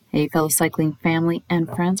Hey, fellow cycling family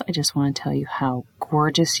and friends, I just want to tell you how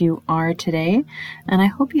gorgeous you are today, and I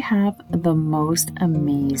hope you have the most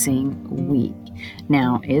amazing week.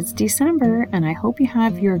 Now, it's December, and I hope you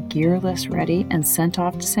have your gear list ready and sent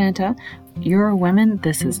off to Santa. You're a woman,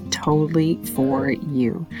 this is totally for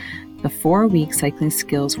you. The 4-week cycling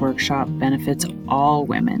skills workshop benefits all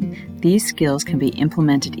women. These skills can be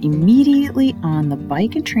implemented immediately on the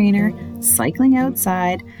bike and trainer, cycling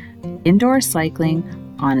outside, indoor cycling,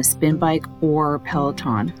 on a spin bike or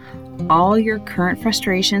Peloton. All your current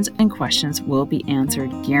frustrations and questions will be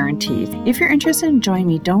answered, guaranteed. If you're interested in joining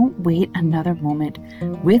me, don't wait another moment.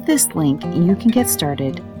 With this link, you can get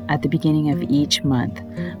started at the beginning of each month.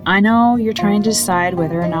 I know you're trying to decide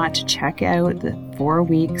whether or not to check out the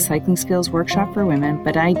 4-week cycling skills workshop for women,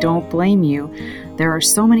 but I don't blame you. There are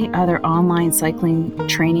so many other online cycling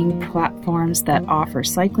training platforms that offer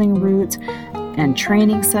cycling routes and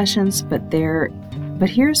training sessions, but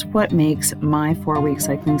here's what makes my 4-week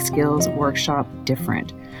cycling skills workshop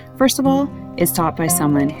different. First of all, it's taught by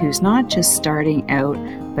someone who's not just starting out,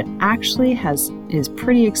 but actually is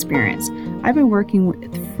pretty experienced. I've been working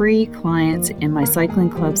with free clients in my cycling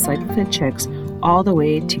club, Cycle Fit Chicks, all the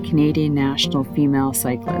way to Canadian national female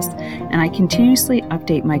cyclists, and I continuously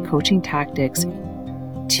update my coaching tactics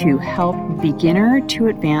to help beginner to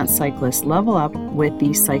advanced cyclists level up with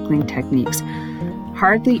these cycling techniques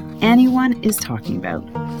hardly anyone is talking about.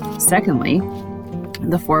 Secondly,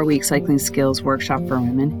 the 4-week cycling skills workshop for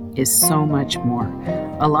women is so much more.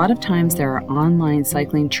 A lot of times there are online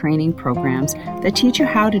cycling training programs that teach you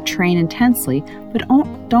how to train intensely, but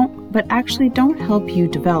actually don't help you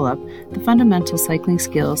develop the fundamental cycling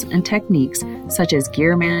skills and techniques such as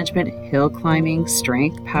gear management, hill climbing,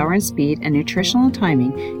 strength, power and speed, and nutritional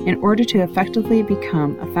timing in order to effectively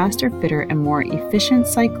become a faster, fitter, and more efficient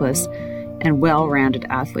cyclist and well-rounded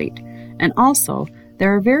athlete. And also,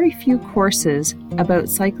 there are very few courses about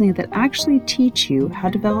cycling that actually teach you how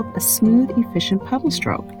to develop a smooth, efficient pedal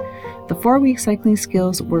stroke. The 4-week cycling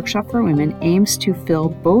skills workshop for women aims to fill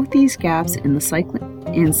both these gaps in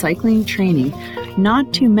cycling training.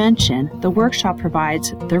 Not to mention, the workshop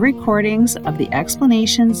provides the recordings of the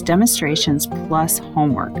explanations, demonstrations, plus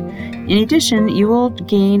homework. In addition, you will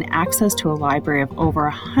gain access to a library of over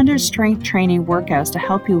 100 strength training workouts to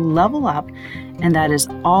help you level up, and that is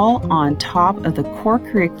all on top of the core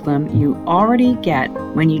curriculum you already get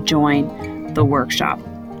when you join the workshop.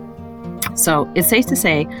 So it's safe to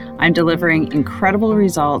say I'm delivering incredible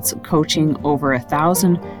results coaching over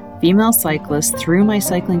 1,000 female cyclists through my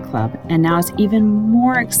cycling club, and now it's even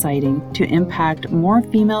more exciting to impact more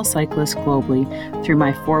female cyclists globally through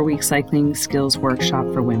my 4-week cycling skills workshop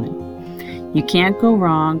for women. You can't go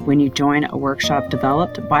wrong when you join a workshop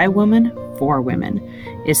developed by a woman for women.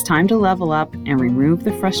 It's time to level up and remove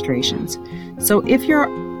the frustrations. So if you're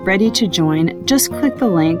ready to join, just click the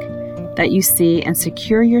link that you see and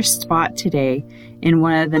secure your spot today in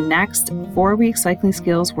one of the next 4-week cycling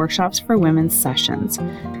skills workshops for women sessions.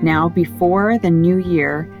 Now, before the new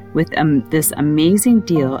year, with this amazing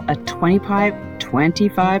deal, a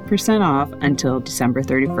 25% off until December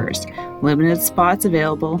 31st. Limited spots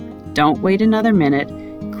available. Don't wait another minute.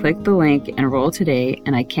 Click the link and roll today,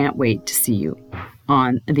 and I can't wait to see you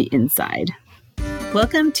on the inside.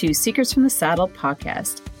 Welcome to Secrets from the Saddle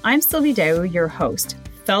podcast. I'm Sylvie Dow, your host,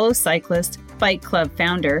 fellow cyclist, bike club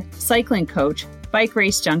founder, cycling coach, bike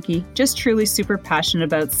race junkie, just truly super passionate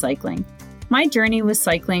about cycling. My journey with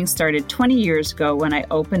cycling started 20 years ago when I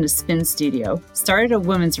opened a spin studio, started a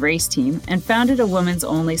women's race team, and founded a women's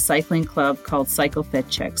only cycling club called Cycle Fit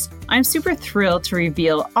Chicks. I'm super thrilled to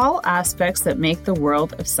reveal all aspects that make the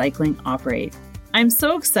world of cycling operate. I'm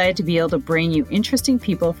so excited to be able to bring you interesting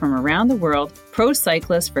people from around the world, pro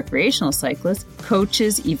cyclists, recreational cyclists,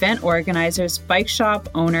 coaches, event organizers, bike shop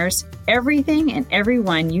owners, everything and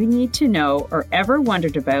everyone you need to know or ever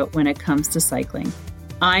wondered about when it comes to cycling.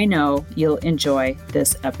 I know you'll enjoy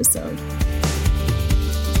this episode.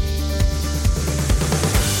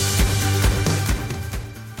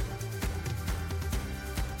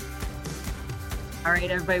 All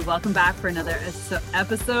right, everybody, welcome back for another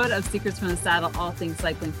episode of Secrets from the Saddle, All Things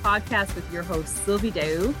Cycling podcast with your host, Sylvie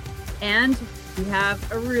Dow. And we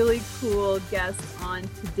have a really cool guest on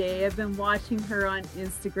today. I've been watching her on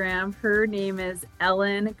Instagram. Her name is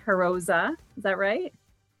Ellen Carrozza. Is that right?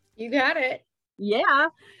 You got it. Yeah.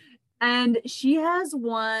 And she has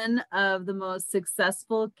one of the most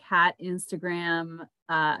successful cat Instagram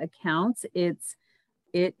accounts. It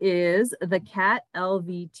is the Cat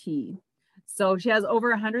LVT. So she has over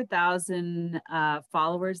 100,000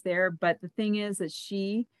 followers there. But the thing is that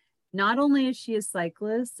she not only is she a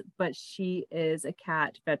cyclist, but she is a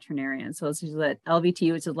cat veterinarian. So she's at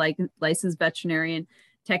LVT, which is like licensed veterinarian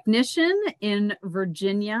technician in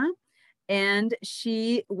Virginia. And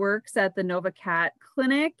she works at the Nova Cat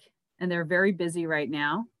Clinic, and they're very busy right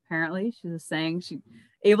now. Apparently, she was saying she's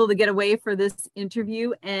able to get away for this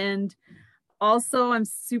interview. And also, I'm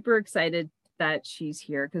super excited that she's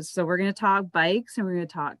here because so we're going to talk bikes and we're going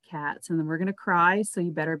to talk cats and then we're going to cry. So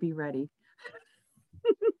you better be ready.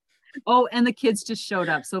 Oh, and the kids just showed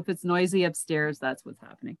up. So if it's noisy upstairs, that's what's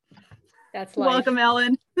happening. That's life. Welcome,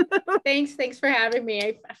 Ellen. Thanks for having me.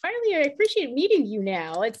 I appreciate meeting you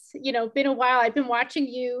now. It's, been a while. I've been watching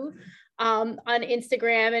you on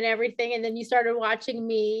Instagram and everything. And then you started watching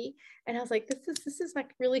me. And I was like, this is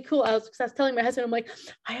like really cool. I was telling my husband, I'm like,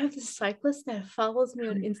 I have this cyclist that follows me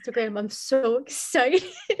on Instagram. I'm so excited.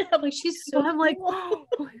 I'm like, she's so I'm cool. like, oh,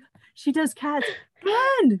 she does cats.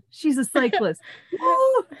 And she's a cyclist.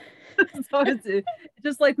 So it's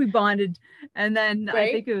just like we bonded. And then right?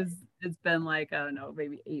 I think it's been like, I don't know,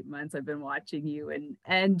 maybe 8 months I've been watching you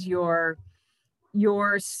and your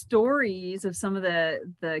stories of some of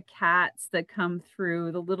the cats that come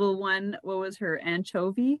through. The little one, what was her,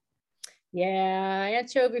 Anchovy? Yeah,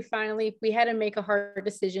 Anchovy, finally, we had to make a hard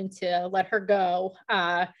decision to let her go.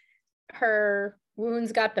 Her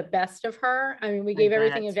wounds got the best of her. I mean, we gave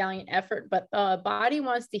everything a valiant effort, but the body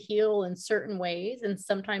wants to heal in certain ways. And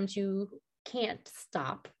sometimes you can't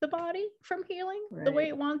stop the body from healing the way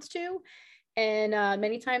it wants to. And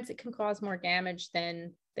many times it can cause more damage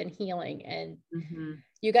than healing. And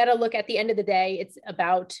you got to look at the end of the day, it's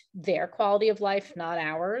about their quality of life, not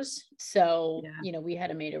ours. So, we had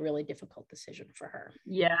to make a really difficult decision for her.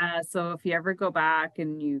 Yeah. So if you ever go back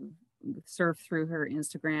and you surf through her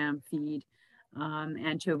Instagram feed,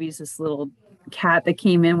 Anchovy's this little cat that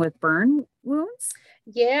came in with burn wounds.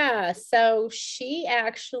 Yeah, so she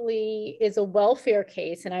actually is a welfare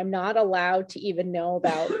case, and I'm not allowed to even know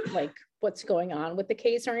about like what's going on with the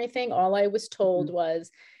case or anything. All I was told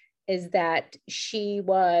is that she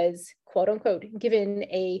was, quote unquote, given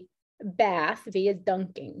a bath via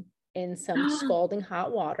dunking in some scalding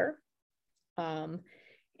hot water. And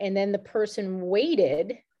then the person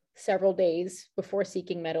waited several days before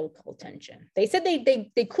seeking medical attention. They said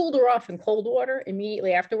they cooled her off in cold water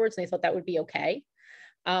immediately afterwards, and they thought that would be okay.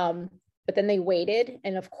 But then they waited,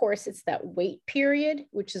 and of course it's that wait period,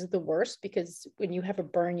 which is the worst, because when you have a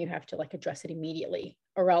burn, you have to like address it immediately,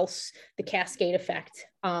 or else the cascade effect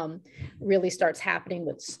really starts happening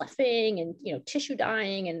with sloughing and tissue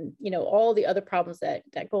dying and all the other problems that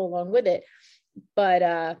go along with it. But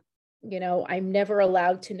I'm never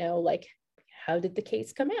allowed to know, like, how did the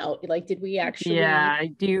case come out? Like, did we actually? Yeah, I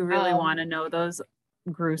do really want to know those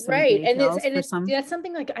gruesome details. And that's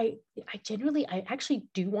something like I actually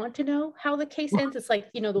do want to know how the case ends. It's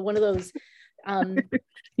like the one of those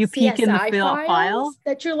you peek in the file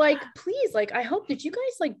that you're like, please, like, I hope, did you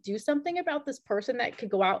guys like do something about this person that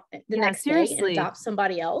could go out the next day and adopt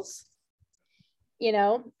somebody else?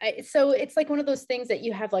 So it's like one of those things that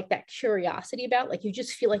you have like that curiosity about, like you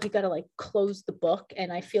just feel like you got to like close the book.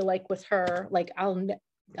 And I feel like with her, like I'll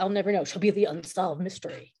never know. She'll be the unsolved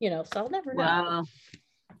mystery, so I'll never know. Wow.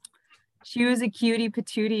 She was a cutie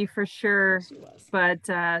patootie for sure. But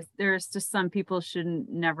there's just some people shouldn't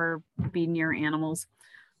never be near animals,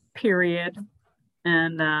 period.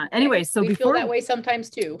 And anyway, so we feel that way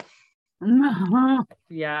sometimes too.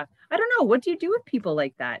 Yeah. I don't know. What do you do with people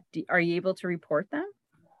like that? Are you able to report them?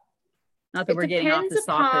 Not that we're getting off the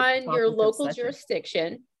upon your local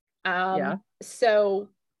jurisdiction. So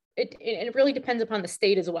it really depends upon the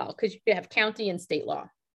state as well, because you have county and state law.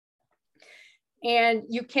 And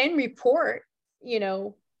you can report,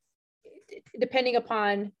 depending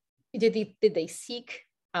upon, did they seek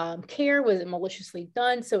care? Was it maliciously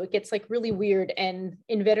done? So it gets like really weird. And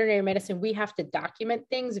in veterinary medicine, we have to document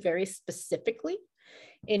things very specifically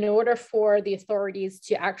in order for the authorities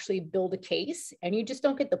to actually build a case. And you just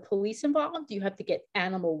don't get the police involved. You have to get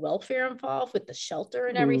animal welfare involved with the shelter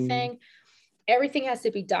and everything. Everything has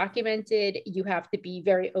to be documented. You have to be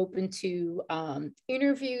very open to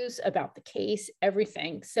interviews about the case,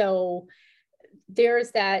 everything. So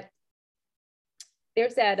there's that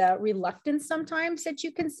reluctance sometimes that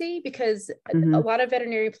you can see, because a lot of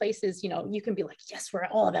veterinary places, you can be like, yes, we're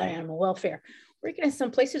all about animal welfare. We're going to some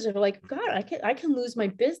places that are like, God, I can lose my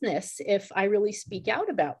business if I really speak out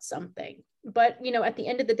about something. But, at the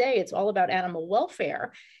end of the day, it's all about animal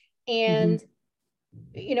welfare. And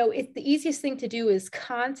it's the easiest thing to do is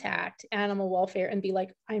contact animal welfare and be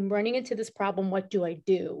like, I'm running into this problem. What do I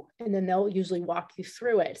do? And then they'll usually walk you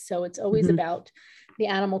through it. So it's always about the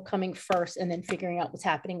animal coming first and then figuring out what's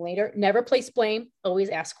happening later. Never place blame. Always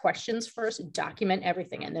ask questions first, document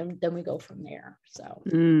everything, and then we go from there. So.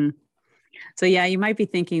 So yeah, you might be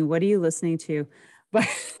thinking, what are you listening to? But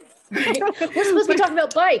right. We're supposed to be talking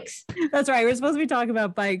about bikes. That's right. We're supposed to be talking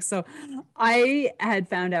about bikes. So I had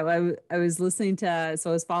found out I was listening to,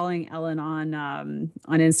 so I was following Ellen on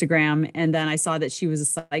Instagram, and then I saw that she was a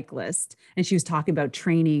cyclist and she was talking about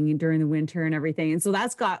training during the winter and everything. And so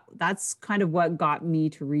that's kind of what got me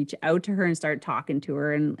to reach out to her and start talking to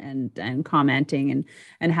her and commenting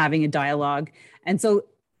and having a dialogue. And so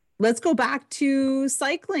let's go back to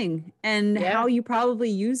cycling and how you probably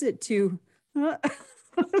use it to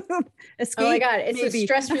escape. Oh my God, it's a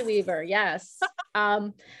stress reliever. Yes.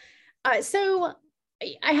 So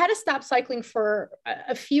I had to stop cycling for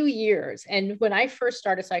a few years. And when I first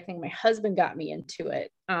started cycling, my husband got me into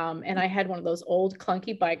it. And I had one of those old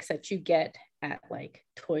clunky bikes that you get at like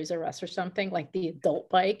Toys R Us or something, like the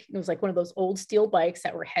adult bike. It was like one of those old steel bikes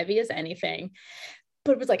that were heavy as anything.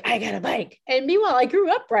 But it was like, I got a bike. And meanwhile, I grew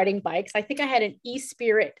up riding bikes. I think I had an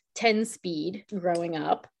eSpirit 10 speed growing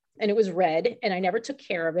up, and it was red, and I never took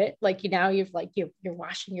care of it. Like, you're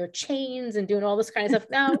washing your chains and doing all this kind of stuff.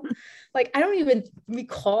 Now, like, I don't even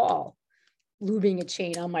recall lubing a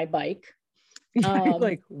chain on my bike.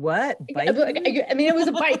 Like, what? Bike? I mean, it was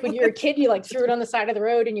a bike. When you were a kid, you like threw it on the side of the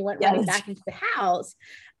road and you went running back into the house.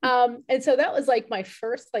 And so that was like my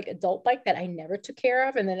first like adult bike that I never took care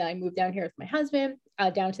of. And then I moved down here with my husband,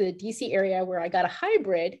 down to the DC area, where I got a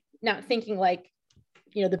hybrid, not thinking like,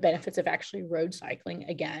 the benefits of actually road cycling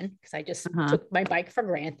again, because I just took my bike for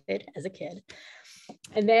granted as a kid.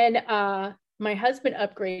 And then my husband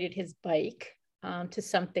upgraded his bike to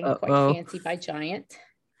something quite fancy by Giant.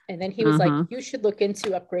 And then he was like, you should look into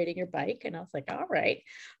upgrading your bike. And I was like, all right,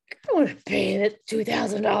 I don't want to pay that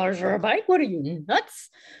 $2,000 for a bike. What are you, nuts?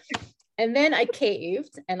 And then I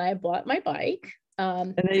caved and I bought my bike.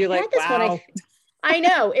 And then you're like, wow. I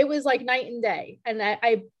know, it was like night and day. And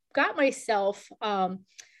I got myself, I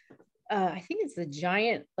think it's the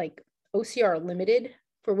Giant, like OCR Limited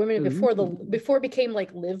for women before it became like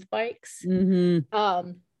Live bikes. So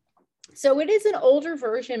it is an older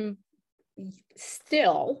version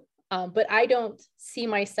still, but I don't see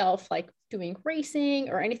myself like doing racing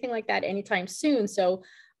or anything like that anytime soon. So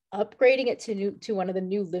upgrading it to one of the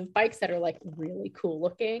new Live bikes that are like really cool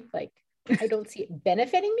looking, like I don't see it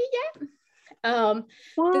benefiting me yet.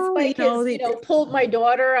 This bike has pulled my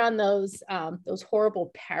daughter on those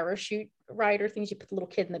horrible parachute rider things. You put the little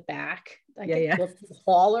kid in the back,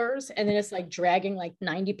 haulers, and then it's like dragging like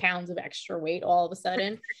 90 pounds of extra weight all of a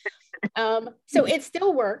sudden. So it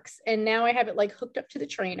still works, and now I have it like hooked up to the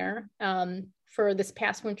trainer. For this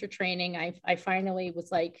past winter training, I finally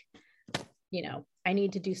was like, I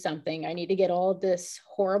need to do something. I need to get all of this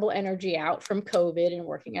horrible energy out from COVID and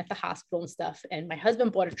working at the hospital and stuff. And my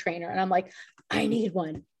husband bought a trainer, and I'm like, I need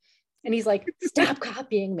one. And he's like, stop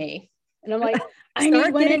copying me. And I'm like, I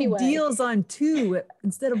need one anyway. Deals on 2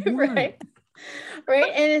 instead of 1.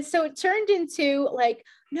 Right. And so it turned into like,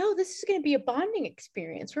 no, this is going to be a bonding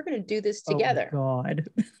experience. We're going to do this together. Oh God.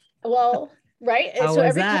 Well, right. So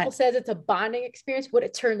every couple says it's a bonding experience. What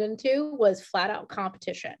it turned into was flat out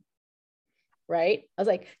competition. Right. I was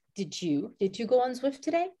like, did you go on Zwift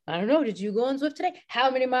today? I don't know. Did you go on Zwift today?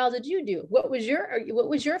 How many miles did you do? What was your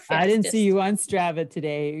fastest? I didn't see you on Strava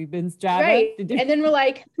today. You've been Strava. Right. And then we're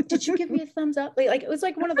like, did you give me a thumbs up? Like it was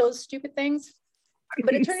like one of those stupid things,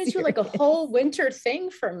 but it turned into like a whole winter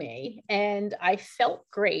thing for me. And I felt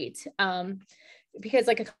great. Because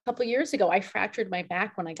like a couple of years ago, I fractured my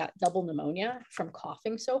back when I got double pneumonia from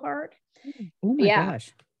coughing so hard. Oh my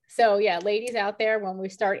gosh. So yeah, ladies out there, when we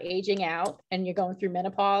start aging out and you're going through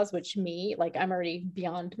menopause, which like I'm already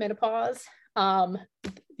beyond menopause,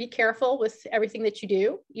 be careful with everything that you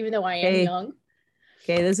do, even though I am young.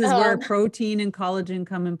 Okay, this is where protein and collagen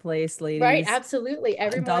come in place, ladies. Right, absolutely.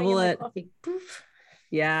 Every morning double it. Coffee. Poof.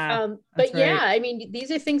 Yeah. But yeah, I mean,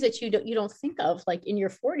 these are things that you don't think of. Like in your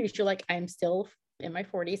 40s, you're like, I'm still in my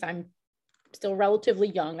 40s. I'm still relatively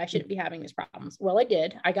young. I shouldn't be having these problems. Well, I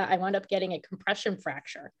did. I wound up getting a compression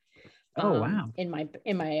fracture. Oh wow! In my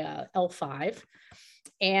L5,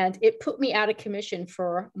 and it put me out of commission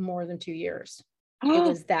for more than 2 years. It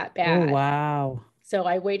was that bad. Oh wow! So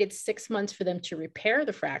I waited 6 months for them to repair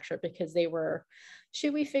the fracture because they were,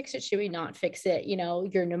 should we fix it? Should we not fix it?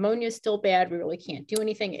 Your pneumonia is still bad. We really can't do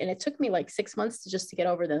anything. And it took me like 6 months to get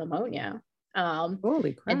over the pneumonia.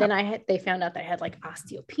 Holy crap. And then they found out that I had like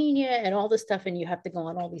osteopenia and all this stuff. And you have to go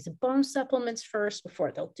on all these bone supplements first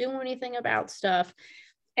before they'll do anything about stuff.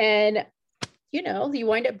 And, you know, you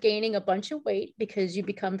wind up gaining a bunch of weight because you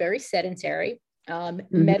become very sedentary.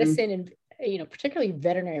 Medicine and, you know, particularly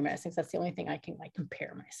veterinary medicine, that's the only thing I can like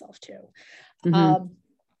compare myself to.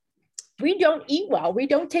 We don't eat well. We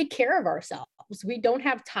don't take care of ourselves. We don't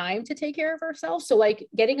have time to take care of ourselves. So like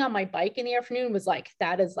getting on my bike in the afternoon was like,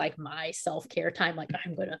 that is like my self-care time. Like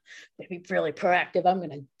I'm going to be really proactive. I'm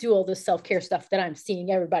going to do all this self-care stuff that I'm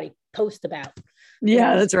seeing everybody post about.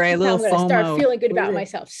 Yeah, that's right. A little I'm going to start feeling good about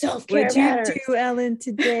myself. Self-care matters. What'd you do, Ellen,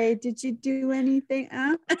 today? Did you do anything?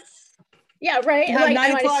 Yeah, right. And like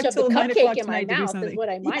I might have shoved a cupcake in my mouth is what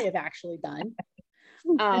I might have actually done.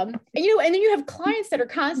 You know, and then you have clients that are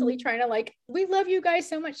constantly trying to like, we love you guys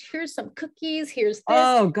so much. Here's some cookies. Here's this.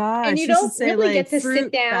 Oh gosh. And you don't really like, get to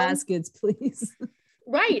sit down. Baskets, please.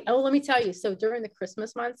 Right. Oh, let me tell you. So during the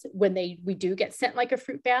Christmas months, when we do get sent like a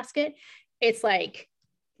fruit basket, it's like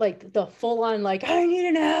the full on, like, I need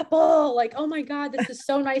an apple. Like, oh my God, this is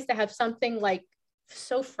so nice to have something like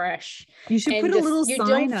so fresh. You should put a little sign.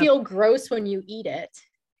 You don't feel gross when you eat it.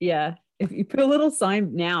 Yeah. If you put a little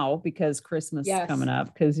sign now, because Christmas is coming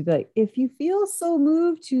up, because you'd be like, if you feel so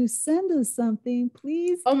moved to send us something,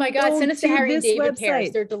 please. Oh my God, send us the Harry and David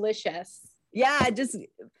pears. They're delicious. Yeah, just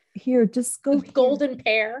go. Golden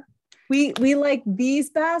pear. We like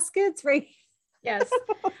these baskets, right? Yes.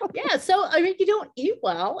 Yeah. So, I mean, you don't eat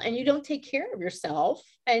well and you don't take care of yourself.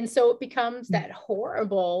 And so it becomes that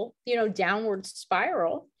horrible, you know, downward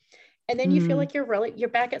spiral. And then you feel like you're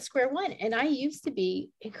back at square one. And I used to be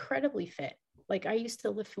incredibly fit. Like I used to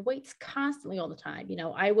lift weights constantly all the time. You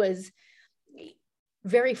know, I was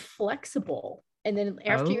very flexible. And then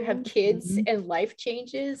after you have kids and life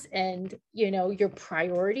changes and, you know, your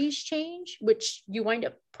priorities change, which you wind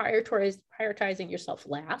up prioritizing yourself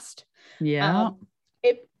last. Yeah.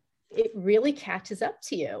 It really catches up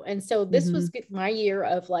to you. And so this was my year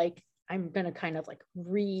of like, I'm going to kind of like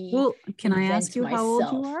Well, can I ask you how old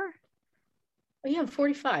you are? Oh, yeah, I'm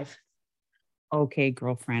 45. Okay,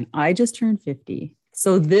 girlfriend. I just turned 50.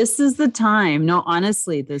 So this is the time. No,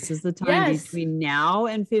 honestly, this is the time between now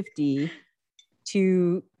and 50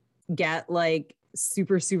 to get like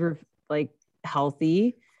super, super like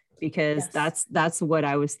healthy, because that's what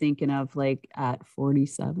I was thinking of like at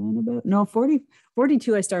 47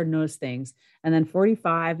 42, I started to notice things, and then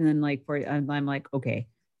 45 and then like 40, and I'm like, okay,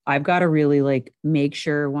 I've got to really like make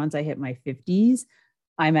sure once I hit my 50s,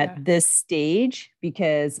 I'm at this stage,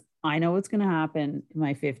 because I know what's going to happen in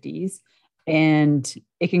my 50s and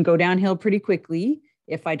it can go downhill pretty quickly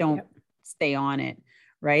if I don't stay on it.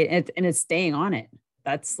 Right. And it's staying on it.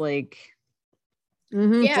 That's like,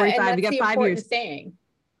 45, you got 5 years. Thing.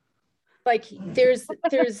 Like there's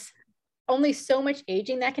only so much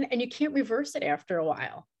aging and you can't reverse it after a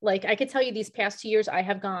while. Like I could tell you these past 2 years, I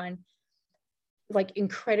have gone like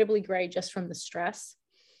incredibly gray just from the stress.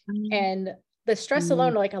 And the stress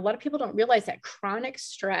alone, like a lot of people don't realize that chronic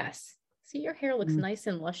stress. See, your hair looks nice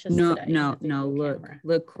and luscious today. No,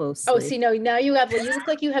 look closely. Oh, see, no, now you look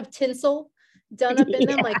like you have tinsel done up in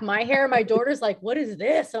them. Like my hair, my daughter's like, what is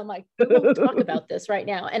this? I'm like, we won't talk about this right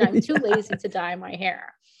now. And I'm too lazy to dye my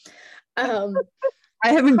hair. I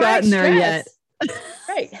haven't gotten there yet.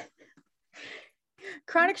 Right.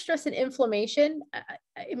 Chronic stress and inflammation,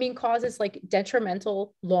 causes like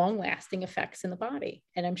detrimental, long-lasting effects in the body.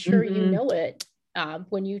 And I'm sure you know it.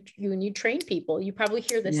 When you train people, you probably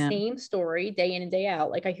hear the same story day in and day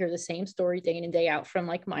out. Like I hear the same story day in and day out from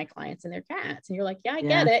like my clients and their cats. And you're like, I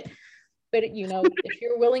get it. But you know, if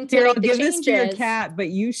you're willing to make the changes, this to your cat, but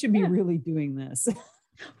you should be really doing this.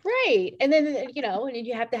 Right. And then, you know, and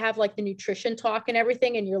you have to have like the nutrition talk and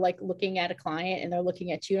everything. And you're like looking at a client and they're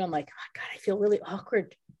looking at you. And I'm like, oh God, I feel really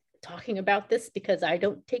awkward talking about this because I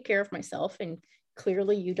don't take care of myself. And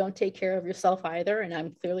clearly you don't take care of yourself either. And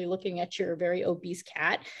I'm clearly looking at your very obese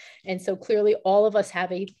cat. And so clearly all of us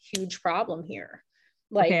have a huge problem here.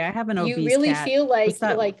 Like, I have an obese cat. You really feel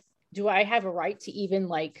like, do I have a right to even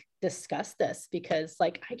like discuss this? Because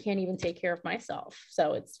like, I can't even take care of myself.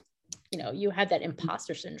 So it's, you know, you have that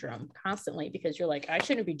imposter syndrome constantly because you're like, I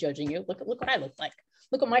shouldn't be judging you. Look what I look like.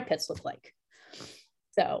 Look what my pets look like.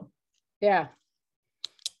 So, yeah.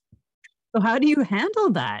 So how do you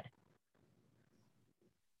handle that?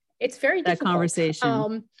 It's very difficult. That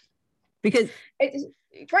conversation. Because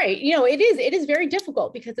right. You know, it is very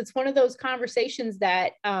difficult because it's one of those conversations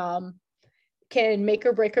that can make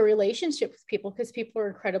or break a relationship with people because people are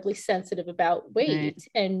incredibly sensitive about weight. Right.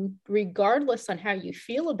 And regardless on how you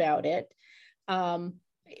feel about it,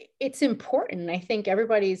 it's important. I think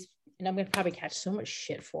everybody's and I'm going to probably catch so much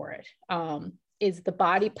shit for it, is the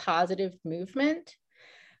body positive movement.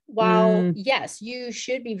 While yes, you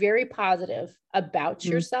should be very positive about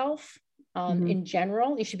yourself, in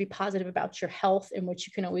general, you should be positive about your health and what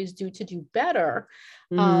you can always do to do better.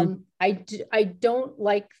 I don't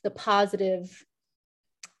like the positive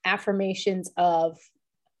affirmations of,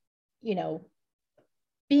 you know,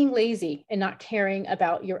 being lazy and not caring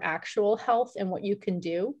about your actual health and what you can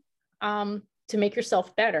do to make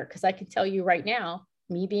yourself better. Because I can tell you right now,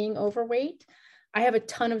 me being overweight, I have a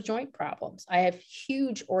ton of joint problems. I have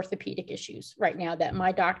huge orthopedic issues right now that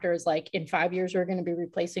my doctor is like, in 5 years, we're going to be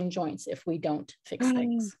replacing joints if we don't fix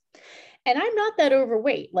things. And I'm not that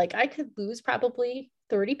overweight. Like I could lose probably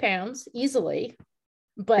 30 pounds easily.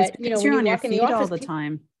 But, you know, when you walk in the office all the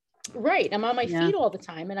time. Right. I'm on my feet all the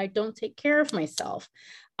time and I don't take care of myself.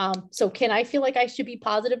 So can I feel like I should be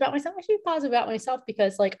positive about myself? I should be positive about myself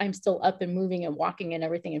because like I'm still up and moving and walking and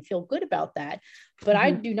everything and feel good about that. But I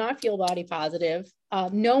do not feel body positive,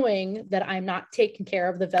 knowing that I'm not taking care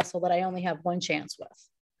of the vessel that I only have one chance with.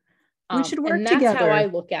 We should work and that's together. How I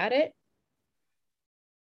look at it.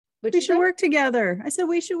 We should work together. I said,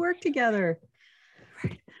 we should work together.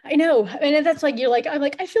 I know. And that's like, I'm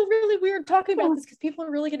like, I feel really weird talking about this because people are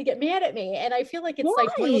really going to get mad at me. And I feel like it's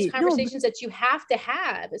like one of those conversations that you have to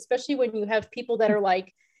have, especially when you have people that are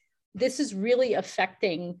like, this is really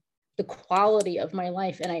affecting the quality of my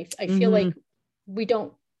life. And I feel like we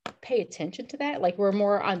don't pay attention to that. Like we're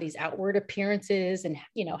more on these outward appearances and,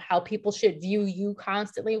 you know, how people should view you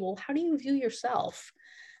constantly. Well, how do you view yourself?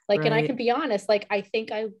 Like, and I can be honest, like, I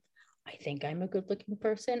think I'm a good looking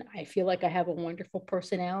person. I feel like I have a wonderful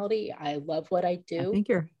personality. I love what I do.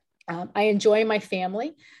 I enjoy my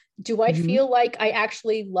family. Do I feel like I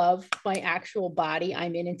actually love my actual body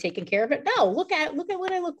I'm in and taking care of it? No, look at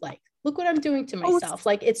what I look like. Look what I'm doing to myself.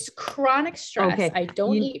 Like it's chronic stress. Okay. I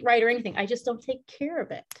don't eat right or anything. I just don't take care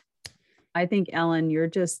of it. I think, Ellen,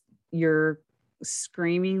 you're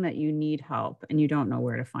screaming that you need help and you don't know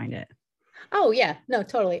where to find it. Oh yeah, no,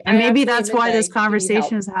 totally. And maybe that's why this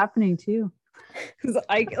conversation is happening too. Because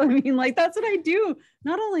I mean, like, that's what I do.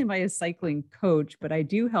 Not only am I a cycling coach, but I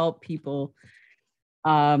do help people.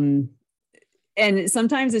 And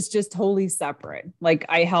sometimes it's just totally separate. Like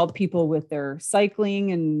I help people with their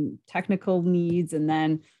cycling and technical needs. And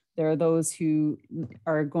then there are those who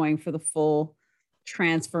are going for the full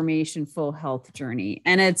transformation, full health journey.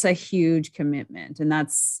 And it's a huge commitment. And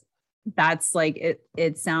that's like,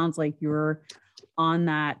 it sounds like you're on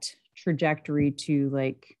that trajectory to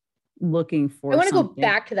like looking for. I want to go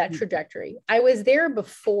back to that trajectory. I was there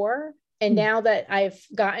before. And now that I've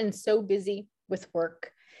gotten so busy with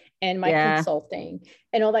work and my consulting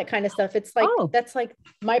and all that kind of stuff, it's like, that's like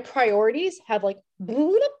my priorities have like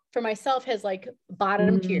for myself has like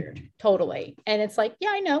bottom tiered totally. And it's like,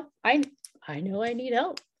 yeah, I know I need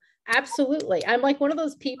help. Absolutely. I'm like one of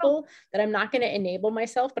those people that I'm not going to enable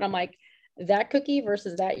myself, but I'm like that cookie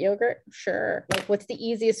versus that yogurt. Sure. Like what's the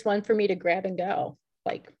easiest one for me to grab and go?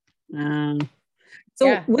 Like,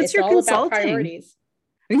 what's your consulting? Priorities.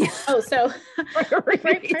 So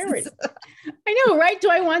priorities. I know, right? Do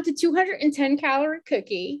I want the 210 calorie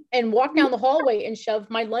cookie and walk down the hallway and shove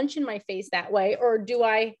my lunch in my face that way? Or do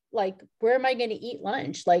I like, where am I going to eat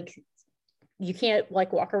lunch? Like you can't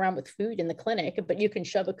like walk around with food in the clinic, but you can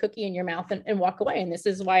shove a cookie in your mouth and walk away. And this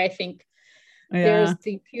is why I think there's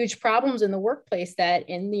the huge problems in the workplace that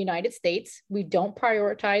in the United States, we don't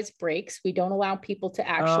prioritize breaks. We don't allow people to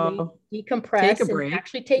actually decompress and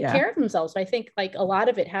actually take care of themselves. So I think like a lot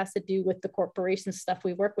of it has to do with the corporation stuff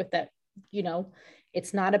we work with that, you know,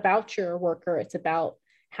 it's not about your worker. It's about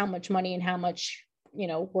how much money and how much, you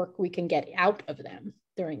know, work we can get out of them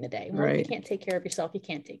during the day. Well, if you can't take care of yourself, you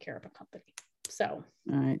can't take care of a company. So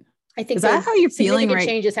I think is that how you're feeling? Right?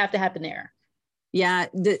 Changes have to happen there. Yeah.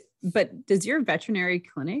 But does your veterinary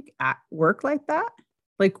clinic work like that?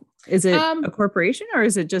 Like, is it a corporation or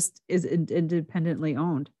is it independently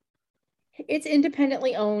owned? It's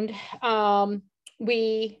independently owned.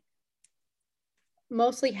 We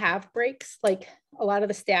mostly have breaks. Like a lot of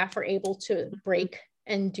the staff are able to break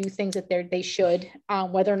and do things that they should,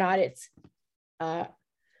 whether or not it's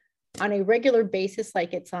on a regular basis,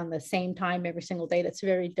 like it's on the same time every single day. That's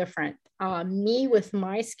very different. Me with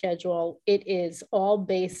my schedule, it is all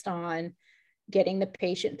based on getting the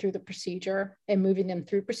patient through the procedure and moving them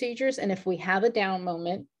through procedures. And if we have a down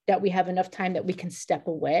moment, that we have enough time that we can step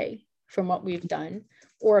away from what we've done,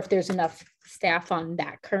 or if there's enough staff on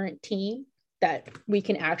that current team that we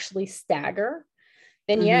can actually stagger,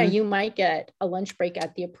 then you might get a lunch break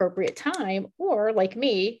at the appropriate time. Or like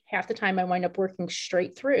me, half the time I wind up working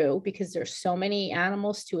straight through because there's so many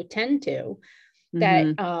animals to attend to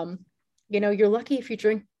that you're lucky if you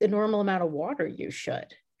drink the normal amount of water you should.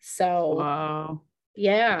 So, Wow.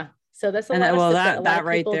 yeah. So that's a And lot that, of well, stuff that a lot that of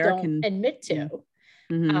right people there don't can, admit to.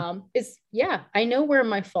 Mhm. I know where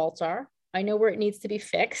my faults are. I know where it needs to be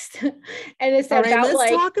fixed. And it's All right, about let's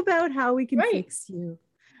like, talk about how we can right. fix you.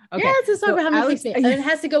 Yeah, Okay. let's talk So about how to fix Alex, me. And it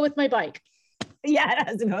has to go with my bike. yeah, it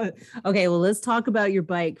has to go. Okay, well, let's talk about your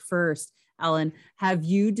bike first. Ellen, have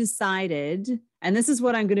you decided, and this is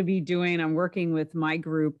what I'm going to be doing, I'm working with my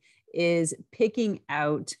group, is picking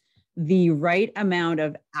out the right amount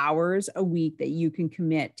of hours a week that you can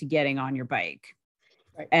commit to getting on your bike.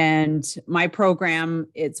 Right. And my program,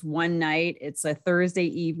 it's one night, it's a Thursday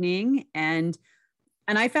evening. And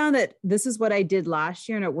I found that this is what I did last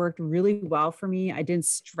year and it worked really well for me. I didn't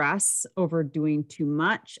stress over doing too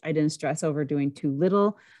much. I didn't stress over doing too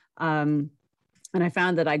little. And I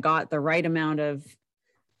found that I got the right amount of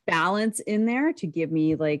balance in there to give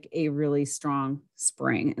me like a really strong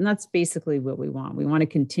spring. And that's basically what we want. We want to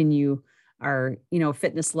continue our,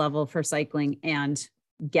 fitness level for cycling and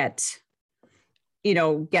get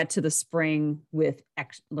to the spring with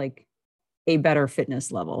like a better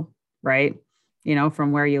fitness level, right?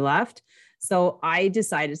 From where you left. So I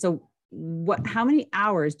decided, how many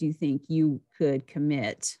hours do you think you could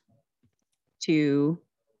commit to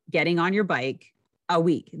getting on your bike a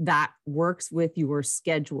week that works with your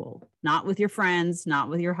schedule, not with your friends, not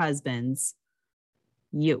with your husbands,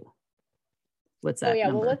 what's that? Oh yeah.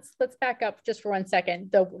 number? Well, let's back up just for 1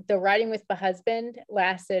 second. The riding with my husband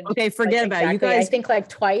lasted. Okay. Forget about it. You guys, I think like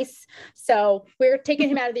twice. So we're taking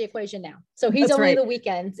him out of the equation now. So he's That's only right. the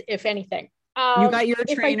weekends, if anything. You got your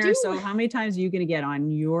trainer. So how many times are you going to get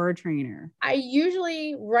on your trainer? I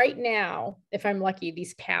usually, right now, if I'm lucky,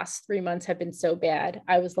 these past 3 months have been so bad.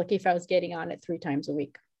 I was lucky if I was getting on it 3 times a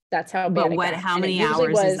week. That's how bad. But how many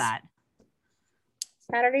hours is that?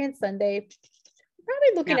 Saturday and Sunday.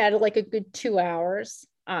 Probably looking at it like a good 2 hours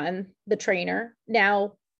on the trainer.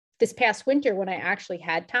 Now, this past winter, when I actually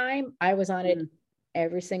had time, I was on it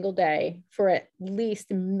every single day for at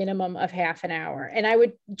least a minimum of half an hour. And I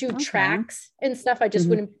would do tracks and stuff. I just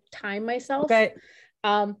wouldn't time myself. Okay.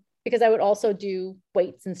 Because I would also do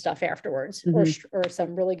weights and stuff afterwards or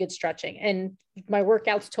some really good stretching. And my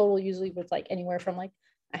workouts total usually was like anywhere from like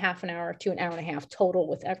a half an hour to an hour and a half total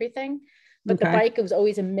with everything. But the bike, it was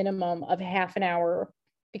always a minimum of half an hour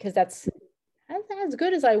because that's as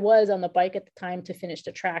good as I was on the bike at the time to finish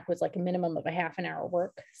the track was like a minimum of a half an hour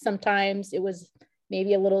work. Sometimes it was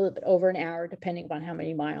maybe a little bit over an hour, depending on how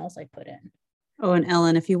many miles I put in. Oh, and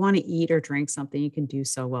Ellen, if you want to eat or drink something, you can do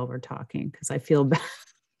so while we're talking because I feel bad.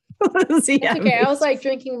 Okay. I was like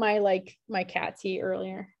drinking my cat tea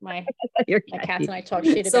earlier. My cats and I talk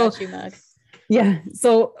shit about you, Mug. Yeah.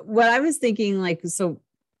 So what I was thinking,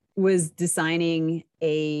 was designing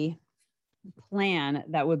a plan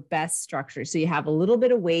that would best structure. So you have a little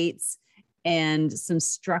bit of weights and some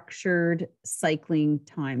structured cycling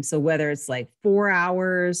time. So whether it's like 4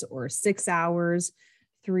 hours or 6 hours,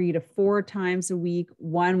 3 to 4 times a week,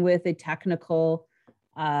 one with a technical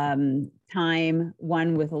time,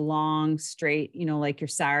 one with a long straight, like your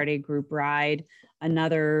Saturday group ride,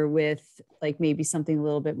 another with like maybe something a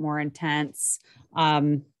little bit more intense,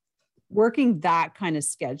 working that kind of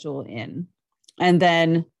schedule in. And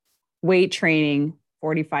then weight training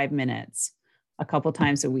 45 minutes a couple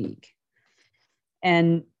times a week.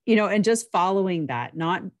 And, and just following that,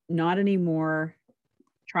 not anymore,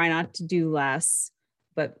 try not to do less,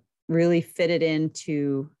 but really fit it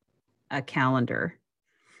into a calendar.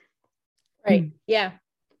 Right. Yeah.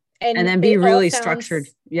 And then be really structured.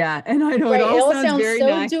 Yeah. And I know it all sounds very so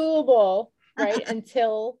nice. doable, right?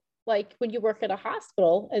 Until like when you work at a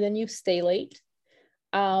hospital and then you stay late,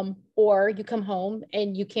 or you come home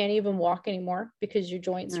and you can't even walk anymore because your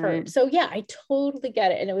joints hurt. So yeah, I totally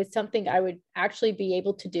get it. And it was something I would actually be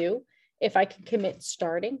able to do if I could commit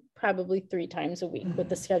starting probably 3 times a week with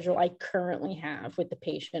the schedule I currently have with the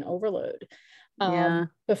patient overload.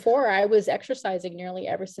 Before I was exercising nearly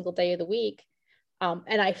every single day of the week.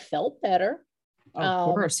 And I felt better.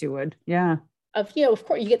 Of course you would. Yeah. Of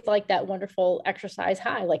course you get like that wonderful exercise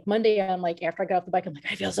high. Like Monday, I'm like, after I got off the bike, I'm like,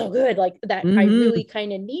 I feel so good. Like that. I really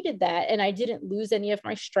kind of needed that. And I didn't lose any of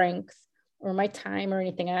my strength or my time or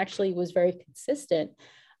anything. I actually was very consistent.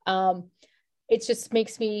 It just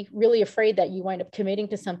makes me really afraid that you wind up committing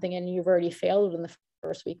to something and you've already failed in the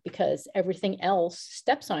first week because everything else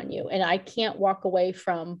steps on you. And I can't walk away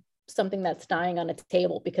from something that's dying on a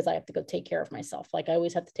table because I have to go take care of myself. Like I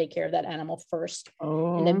always have to take care of that animal first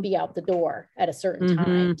and then be out the door at a certain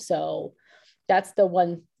time. So that's the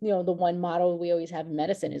one, the one motto we always have in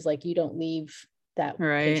medicine is like, you don't leave that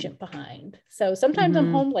patient behind. So sometimes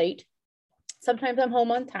I'm home late Sometimes I'm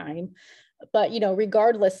home on time, but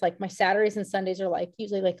regardless, like my Saturdays and Sundays are like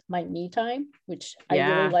usually like my me time, which I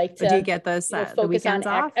really like to. Do you get those focus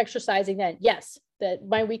on exercising then? Yes, that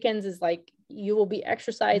my weekends is like you will be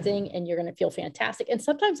exercising and you're going to feel fantastic. And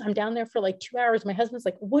sometimes I'm down there for like 2 hours. My husband's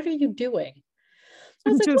like, "What are you doing?"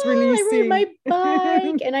 So I was like, I rode my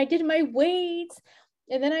bike and I did my weights.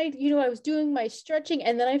 And then I was doing my stretching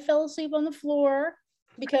and then I fell asleep on the floor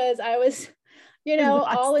because I was,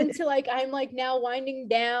 all into like, I'm like now winding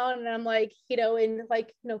down and I'm like, in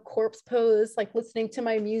like, corpse pose, like listening to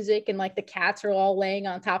my music and like the cats are all laying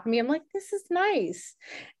on top of me. I'm like, this is nice.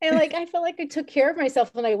 And like, I felt like I took care of myself.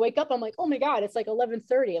 When I wake up, I'm like, oh my God, it's like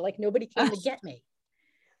 11:30. Like nobody came to get me.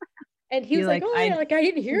 And he was like, oh, yeah, like I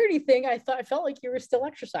didn't hear anything. I felt like you were still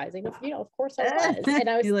exercising. Of course I was. And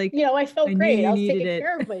I was like, I felt great. I was taking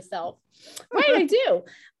care of myself. Right, I do.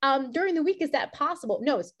 During the week, is that possible?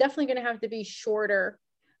 No, it's definitely going to have to be shorter,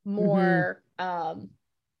 more,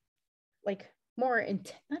 like more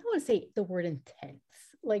intense. I don't want to say the word intense,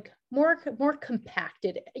 like more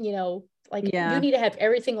compacted, like you need to have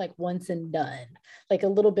everything like once and done, like a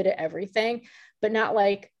little bit of everything, but not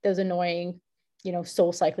like those annoying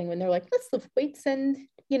soul cycling when they're like, let's lift weights and,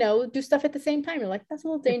 do stuff at the same time. You're like, that's a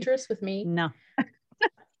little dangerous with me. No.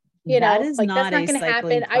 That is like, that's not going to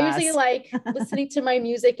happen. Class. I usually like listening to my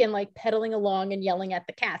music and like pedaling along and yelling at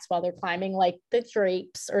the cats while they're climbing like the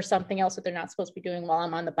drapes or something else that they're not supposed to be doing while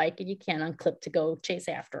I'm on the bike, and you can't unclip to go chase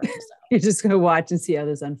after them. So. You're just going to watch and see how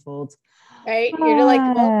this unfolds. Right. You're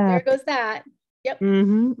like, well, there goes that. Yep.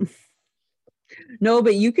 Mm-hmm. No,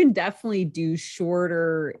 but you can definitely do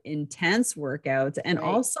shorter, intense workouts and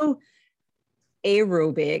also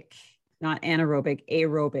aerobic, not anaerobic,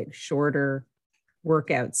 aerobic, shorter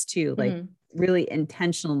workouts too, like really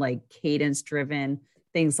intentional, like cadence driven,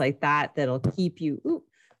 things like that, that'll keep you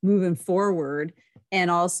moving forward and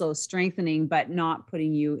also strengthening, but not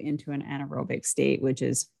putting you into an anaerobic state, which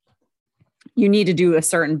is you need to do a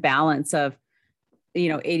certain balance of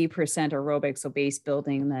 80% aerobic, so base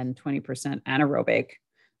building, and then 20% anaerobic.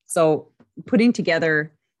 So putting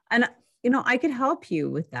together, and I could help you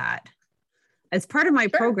with that as part of my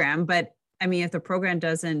program. But I mean, if the program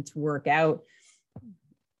doesn't work out,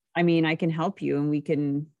 I mean, I can help you and we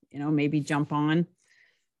can, maybe jump on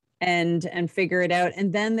and figure it out.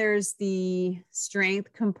 And then there's the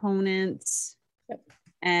strength components.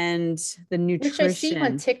 And the nutrition. Which I see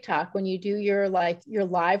on TikTok when you do your live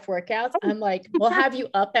workouts. I'm like, we'll have you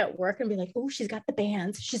up at work and be like, oh, she's got the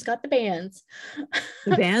bands. She's got the bands.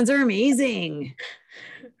 The bands are amazing.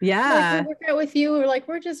 Yeah. Like, we work out with you. We're like,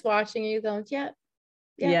 we're just watching you going,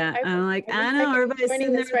 yeah. I'm like, I know everybody's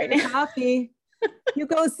sitting there right now. Coffee. You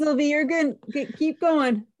go, Sylvie. You're good. Keep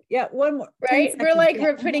going. Yeah, one more. Right? We're like,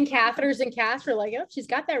 we're putting catheters in cats. We're like, oh, she's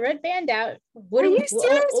got that red band out. What are you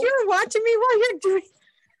serious? You're watching me while you're doing.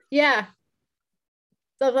 Yeah.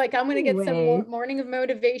 So like, I'm going to get some more morning of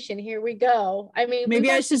motivation. Here we go. I mean,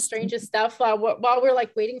 maybe I should strangest stuff while we're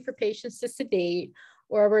like waiting for patients to sedate,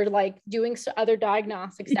 or we're like doing other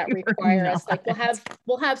diagnostics that require us. Like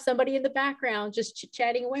we'll have somebody in the background just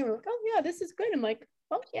chit-chatting away. We're like, oh yeah, this is good. I'm like,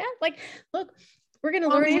 well, yeah, like, look, we're going to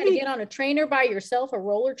learn how to get on a trainer by yourself, a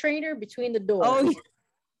roller trainer between the doors.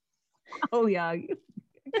 Oh yeah.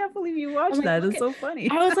 I can't believe you watched that. It's so funny.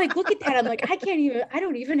 I was like, look at that. I'm like, I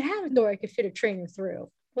don't even have a door I could fit a trainer through.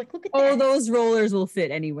 Like, look at that. Oh, those rollers will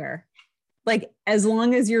fit anywhere. Like, as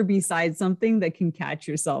long as you're beside something that can catch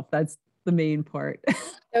yourself. That's the main part. That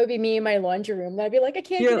would be me in my laundry room. I'd be like, I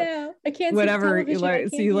can't get out. I can't whatever see television. I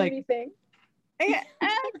can't do anything.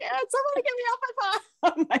 Someone get me off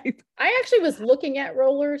my phone. I actually was looking at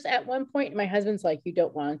rollers at one point, and my husband's like, you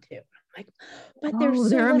don't want to. Like, but they're so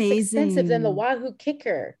less amazing. Expensive than the Wahoo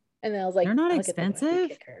Kicker. And then I was like, they're not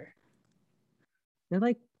expensive. They're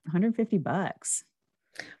like $150.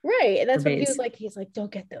 Right. And that's what he was like. He's like,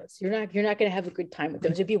 don't get those. You're not going to have a good time with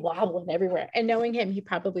those. You'd be wobbling everywhere. And knowing him, he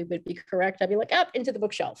probably would be correct. I'd be like, up into the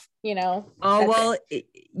bookshelf, Oh, well,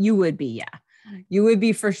 you would be. Yeah, you would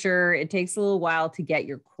be for sure. It takes a little while to get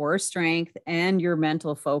your core strength and your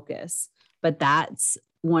mental focus. But that's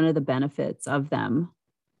one of the benefits of them.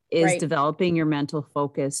 Is developing your mental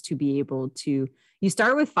focus to be able to, you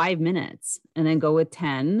start with 5 minutes and then go with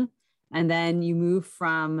 10. And then you move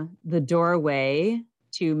from the doorway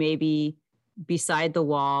to maybe beside the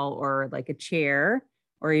wall or like a chair,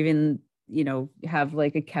 or even, have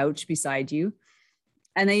like a couch beside you.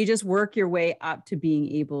 And then you just work your way up to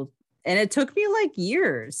being able, and it took me like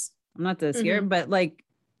years. I'm not that scared, but like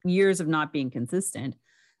years of not being consistent.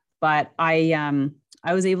 But I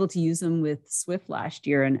was able to use them with Swift last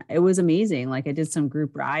year, and it was amazing. Like I did some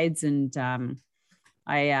group rides, and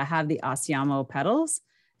I have the Asiamo pedals,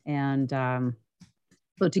 And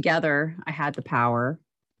so together I had the power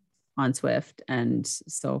on Swift. And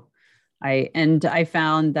so I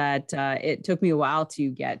found that it took me a while to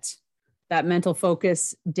get that mental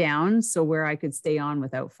focus down. So where I could stay on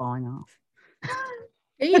without falling off.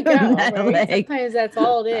 There you go. Right? Like, sometimes that's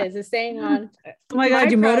all it is staying on. Oh my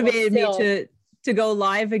God, you motivated me to go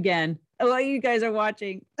live again. Oh, you guys are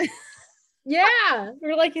watching. Yeah,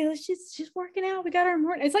 we're like, she's working out. We got our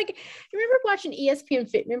morning. It's like, you remember watching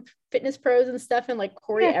ESPN fitness pros and stuff, and like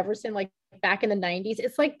Corey Everson, like back in the 90s.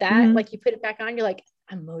 It's like that. Mm-hmm. Like you put it back on, you're like,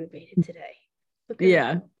 I'm motivated today.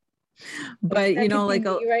 Yeah, but you know, like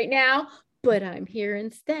right now. But I'm here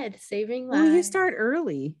instead, saving lives. Well, you start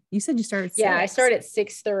early. You said you started at 6. Yeah, I start at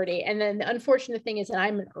 6:30, and then the unfortunate thing is that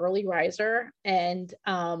I'm an early riser, and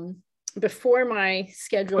before my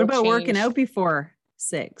schedule. What about changed, working out before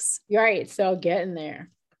 6? Right. So getting there.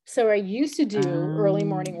 So I used to do early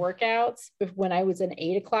morning workouts when I was an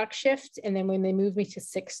 8 o'clock shift. And then when they moved me to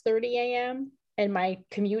 6:30 a.m. and my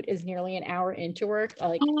commute is nearly an hour into work,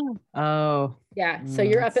 like, oh, yeah. So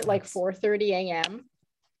you're up at like 4:30 a.m.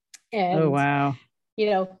 And, oh, wow. You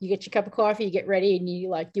know, you get your cup of coffee, you get ready, and you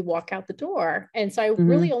walk out the door. And so I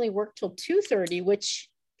really only worked till 2:30, which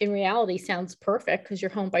in reality sounds perfect because you're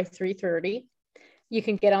home by 3:30. You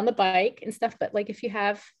can get on the bike and stuff. But like if you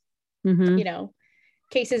have, you know,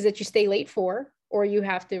 cases that you stay late for, or you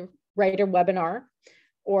have to write a webinar,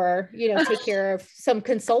 or, you know, take care of some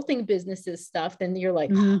consulting businesses stuff, then you're like,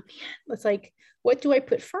 oh man, it's like, what do I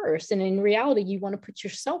put first? And in reality, you want to put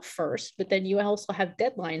yourself first, but then you also have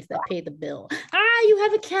deadlines that pay the bill. You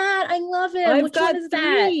have a cat. I love it. Which one is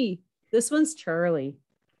that? This one's Charlie.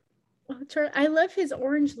 Oh, I love his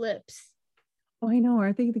orange lips. Oh, I know.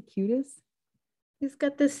 Aren't they the cutest? He's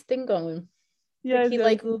got this thing going. Yeah, he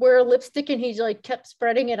like wear lipstick and he like kept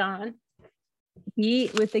spreading it on.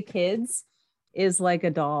 He with the kids is like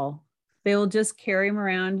a doll. They'll just carry him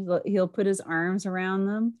around. He'll put his arms around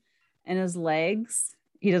them and his legs.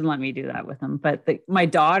 He doesn't let me do that with him, but my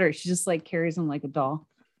daughter, she just like carries him like a doll.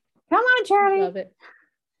 Come on, Charlie. Love it.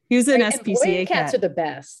 He was an SPCA cats are the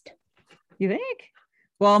best. You think?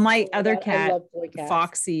 Well, my other cat,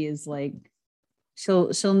 Foxy, is like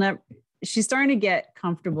she'll never. She's starting to get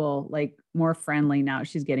comfortable, like more friendly now.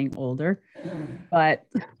 She's getting older, but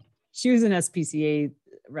she was an SPCA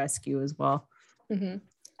rescue as well. And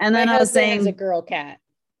then I was saying, is a girl cat.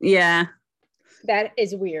 Yeah, that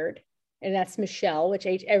is weird, and that's Michelle, which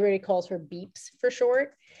everybody calls her Beeps for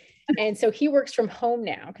short. And so he works from home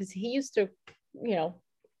now because he used to, you know,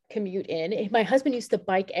 commute in. My husband used to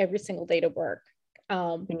bike every single day to work.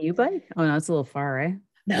 Can you bike? Oh no, it's a little far, right?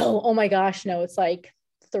 No, oh my gosh, no, it's like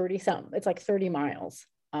 30 something. It's like 30 miles.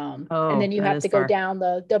 And then you have to go down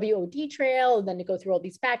the WOD trail and then to go through all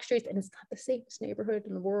these back streets, and it's not the safest neighborhood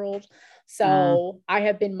in the world. So I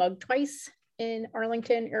have been mugged twice in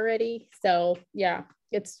Arlington already. So yeah,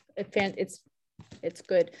 it's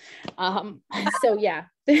good. So yeah,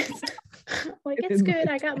 like it's good.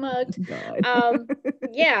 I got mugged.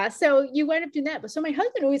 Yeah. So you wind up doing that. But so my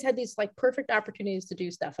husband always had these like perfect opportunities to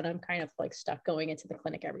do stuff. And I'm kind of like stuck going into the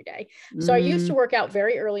clinic every day. So I used to work out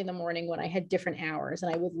very early in the morning when I had different hours,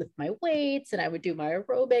 and I would lift my weights and I would do my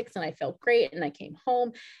aerobics, and I felt great. And I came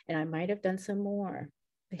home and I might've done some more,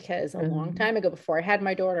 because a long time ago, before I had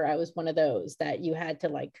my daughter, I was one of those that you had to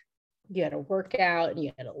work out and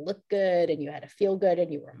you had to look good and you had to feel good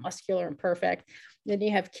and you were muscular and perfect. And then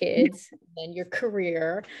you have kids and then your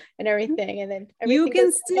career and everything. And then you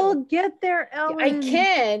can still get there, Ellen. I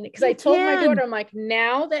can, because I told my daughter, I'm like,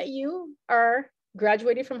 now that you are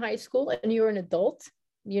graduated from high school and you're an adult,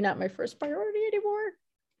 you're not my first priority anymore.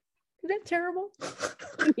 Is that terrible?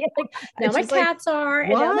 Yeah. Now my cats are,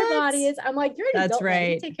 and now my body is. I'm like, you're an adult.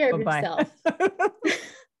 Right. You take care of yourself.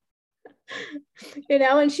 You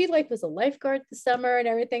know, and she like was a lifeguard this summer and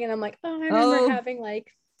everything, and I'm like, I remember having like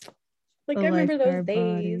I remember those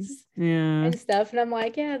days and stuff, and I'm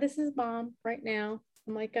like, yeah, this is mom right now.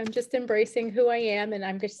 I'm like, I'm just embracing who I am, and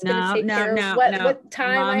I'm just gonna take care of what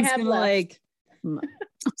time I have left.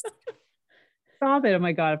 Stop it! Oh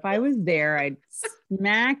my god, if I was there, I'd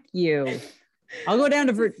smack you. I'll go down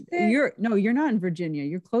to you're not in Virginia.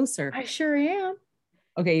 You're closer. I sure am.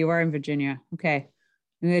 Okay, you are in Virginia. Okay.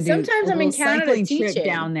 Sometimes I'm in Canada teaching. Trip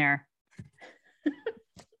down there.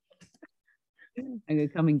 I'm gonna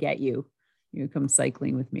come and get you. You come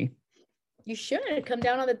cycling with me. You should come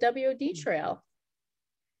down on the WOD trail.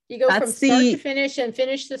 You go from start to finish and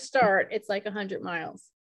finish to start. It's like 100 miles.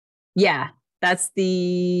 Yeah, that's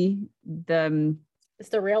the. It's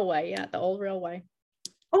the railway. Yeah, the old railway.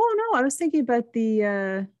 Oh no, I was thinking about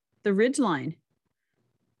the Ridge Line.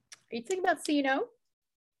 Are you thinking about CNO?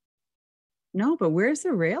 No, but where's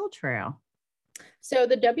the rail trail? So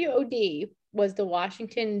the WOD was the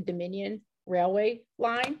Washington Dominion Railway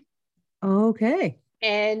line. Okay.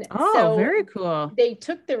 And Oh, so very cool. they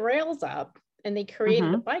took the rails up and they created a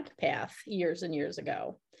Uh-huh. bike path years and years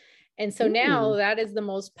ago. And so now Ooh. that is the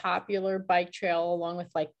most popular bike trail, along with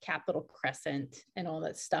like Capitol Crescent and all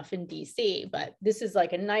that stuff in DC. But this is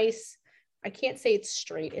like a nice, I can't say it's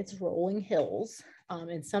straight, it's rolling hills.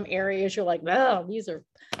 In some areas, you're like, oh, these are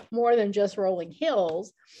more than just rolling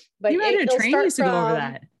hills. But You had a it'll train start used to go over from,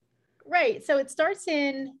 that. right. So it starts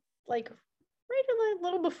in like right a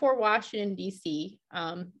little before Washington, D.C.,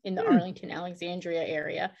 in the Arlington, Alexandria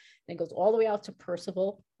area. And it goes all the way out to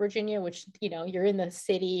Percival, Virginia, which, you know, you're in the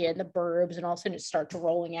city and the burbs, and all of a sudden it starts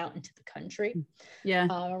rolling out into the country. Yeah.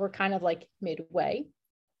 We're kind of like midway.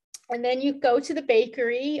 And then you go to the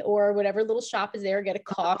bakery or whatever little shop is there, get a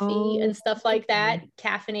coffee and stuff like that,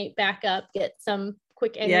 caffeinate back up, get some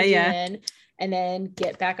quick energy in, and then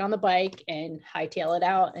get back on the bike and hightail it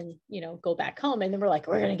out and, you know, go back home. And then we're like,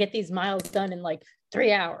 we're going to get these miles done in like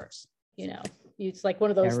 3 hours, you know. It's like one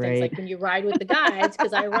of those things, like when you ride with the guides,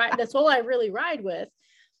 because I ride, that's all I really ride with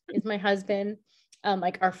is my husband.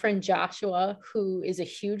 Like our friend Joshua, who is a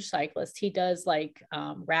huge cyclist, he does like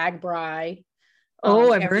RAGBRAI.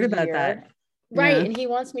 I've heard about that. Right. Yeah. And he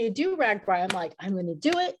wants me to do RAGBRAI. I'm like, I'm going to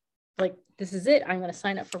do it. Like, this is it. I'm going to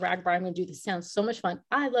sign up for RAGBRAI. I'm going to do this. Sounds so much fun.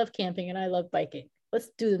 I love camping and I love biking. Let's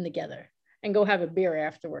do them together and go have a beer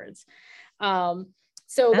afterwards. So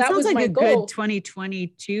that was like my a goal. Good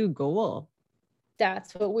 2022 goal.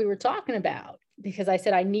 That's what we were talking about, because I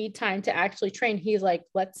said, I need time to actually train. He's like,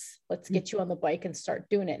 let's get you on the bike and start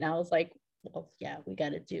doing it. And I was like, well, yeah, we got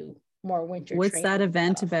to do more winter. What's that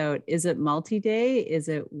event stuff. about? Is it multi-day? Is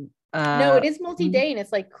it no, it is multi-day, and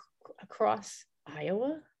it's like across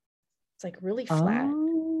Iowa. It's like really flat.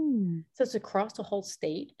 So it's across the whole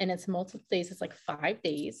state, and it's multiple days. It's like 5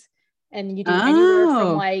 days, and you do anywhere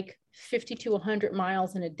from like 50 to 100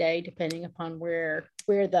 miles in a day, depending upon where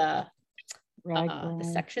the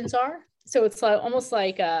sections are. So it's like almost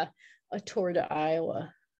like a tour to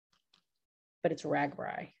Iowa, but it's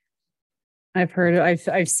RAGBRAI. I've heard it.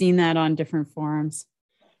 I've seen that on different forums.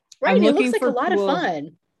 Right. It looks like a lot of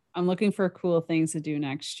fun. I'm looking for cool things to do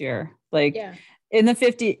next year. Like in the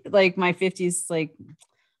 50, like my 50s, like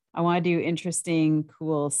I want to do interesting,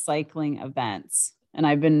 cool cycling events. And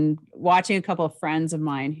I've been watching a couple of friends of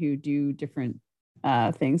mine who do different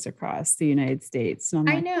things across the United States. And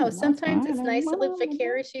I know sometimes it's nice to live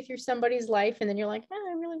vicariously through somebody's life. And then you're like,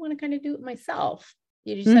 I really want to kind of do it myself.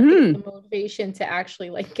 You just have to get the motivation to actually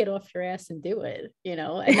like get off your ass and do it, you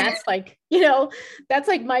know? And that's like, you know, that's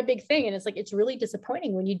like my big thing. And it's like, it's really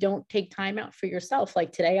disappointing when you don't take time out for yourself.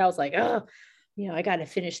 Like today I was like, oh, you know, I got to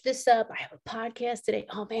finish this up. I have a podcast today.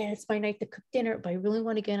 Oh man, it's my night to cook dinner, but I really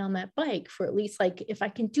want to get on that bike for at least like, if I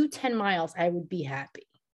can do 10 miles, I would be happy.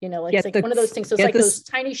 You know, like, it's like one of those things. So it's like those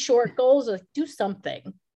tiny short goals, like do something,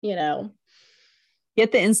 you know,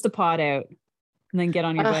 get the Instapot out and then get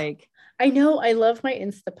on your bike. I know. I love my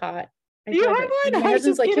Instapot. You have one? My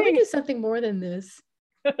husband's like, can we do something more than this?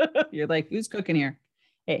 You're like, who's cooking here?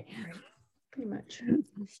 Hey. Right. Pretty much.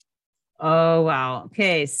 Oh, wow.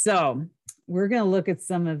 Okay. So we're going to look at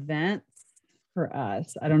some events for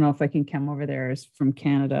us. I don't know if I can come over there from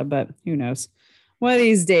Canada, but who knows? One of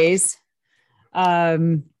these days.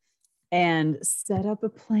 And set up a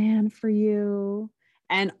plan for you.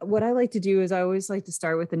 And what I like to do is I always like to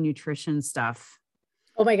start with the nutrition stuff.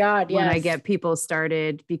 Oh my God. Yes. When I get people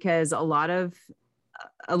started, because a lot of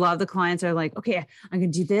the clients are like, okay, I'm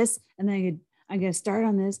going to do this. And then I'm going to start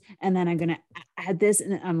on this. And then I'm going to add this.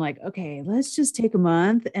 And I'm like, okay, let's just take a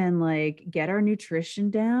month and like get our nutrition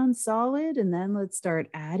down solid. And then let's start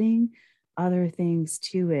adding other things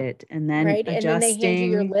to it. And then adjusting. And then they hand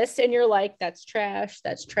you your list and you're like, that's trash.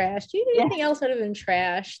 That's trash. Do you do anything else other than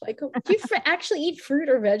trash? Like, do you actually eat fruit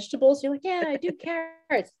or vegetables? You're like, yeah, I do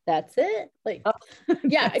carrots. That's it. Like,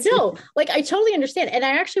 yeah, no, like I totally understand. And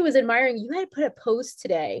I actually was admiring, you had put a post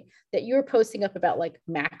today that you were posting up about like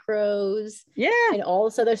macros and all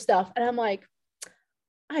this other stuff. And I'm like,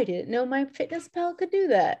 I didn't know MyFitnessPal could do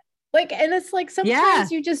that. Like, and it's like,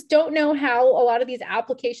 sometimes you just don't know how a lot of these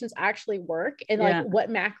applications actually work and like what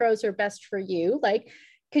macros are best for you. Like,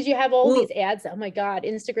 cause you have all these ads. Oh my God,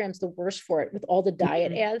 Instagram's the worst for it with all the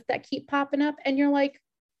diet ads that keep popping up. And you're like,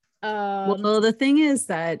 well, the thing is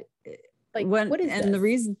that like, what is and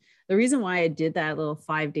this? the reason why I did that little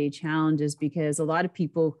 5-day challenge is because a lot of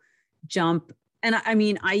people jump. And I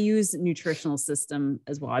mean, I use nutritional system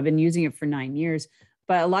as well. I've been using it for 9 years,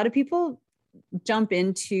 but a lot of people jump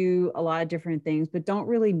into a lot of different things, but don't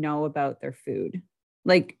really know about their food.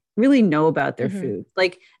 Like really know about their Mhm. food.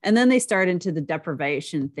 Like, and then they start into the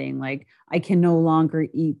deprivation thing. Like, I can no longer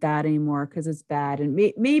eat that anymore because it's bad. And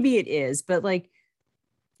maybe it is, but like,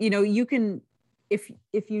 you can, if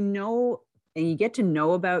you know, and you get to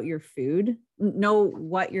know about your food, know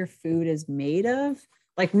what your food is made of,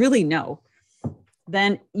 like really know,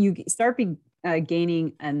 then you start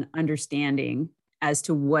gaining an understanding as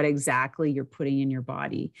to what exactly you're putting in your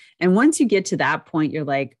body. And once you get to that point, you're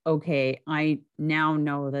like, okay, I now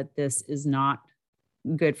know that this is not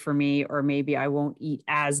good for me, or maybe I won't eat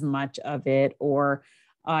as much of it, or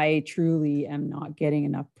I truly am not getting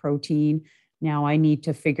enough protein. Now I need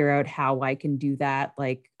to figure out how I can do that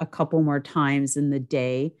like a couple more times in the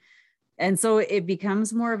day. And so it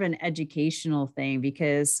becomes more of an educational thing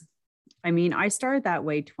because I mean, I started that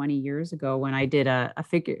way 20 years ago when I did a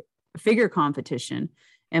figure competition,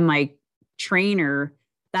 and my trainer,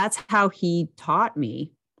 that's how he taught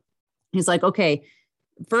me. He's like, okay,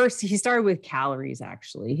 first he started with calories.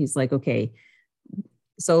 Actually, he's like, okay,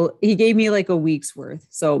 so he gave me like a week's worth.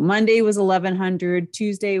 So Monday was 1100,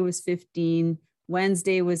 Tuesday was 15,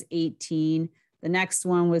 Wednesday was 18, the next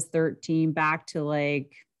one was 13, back to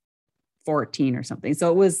like 14 or something.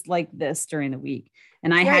 So it was like this during the week.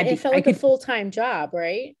 And I Right. had It to, felt I like a could, full-time job,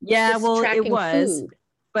 right? yeah, Just well, it tracking was, food.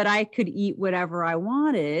 but I could eat whatever I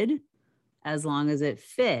wanted as long as it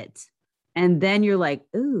fit. And then you're like,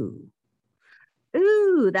 ooh,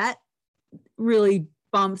 that really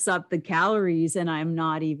bumps up the calories, and I'm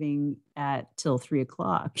not even at till 3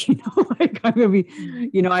 o'clock, like I'm gonna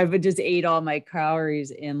be, I've just ate all my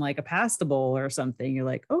calories in like a pasta bowl or something. You're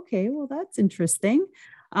like, okay, well, that's interesting.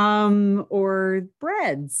 Or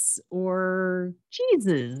breads or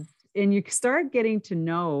cheeses. And you start getting to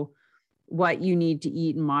know what you need to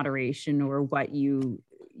eat in moderation, or what you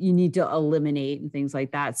need to eliminate and things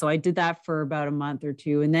like that. So I did that for about a month or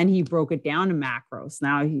two. And then he broke it down to macros.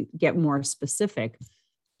 Now he get more specific.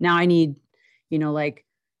 Now I need, like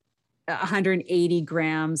 180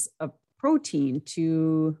 grams of protein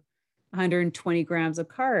to 120 grams of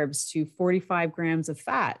carbs to 45 grams of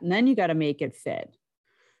fat. And then you got to make it fit.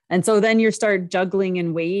 And so then you start juggling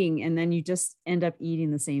and weighing, and then you just end up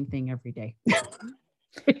eating the same thing every day.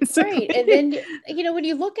 Right. And then, when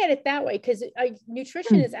you look at it that way, because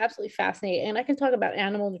nutrition is absolutely fascinating. And I can talk about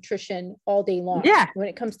animal nutrition all day long. Yeah. When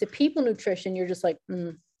it comes to people nutrition, you're just like,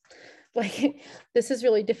 like, this is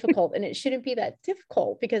really difficult. And it shouldn't be that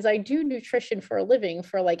difficult, because I do nutrition for a living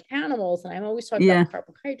for like animals. And I'm always talking about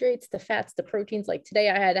carbohydrates, the fats, the proteins. Like today,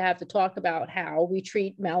 I had to have to talk about how we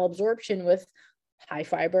treat malabsorption with high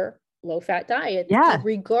fiber, low fat diet,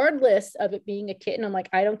 regardless of it being a kitten. I'm like,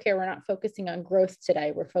 I don't care. We're not focusing on growth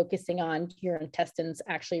today. We're focusing on your intestines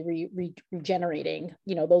actually regenerating,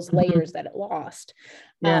 those layers that it lost.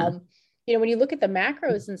 When you look at the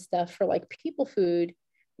macros and stuff for like people food,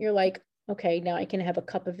 you're like, okay, now I can have a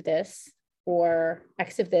cup of this or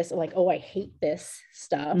X of this, or like, oh, I hate this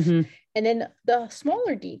stuff. And then the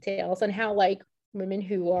smaller details on how like women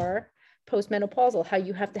who are postmenopausal, how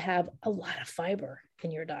you have to have a lot of fiber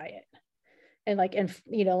in your diet. And like,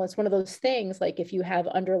 it's one of those things, like if you have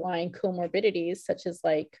underlying comorbidities, such as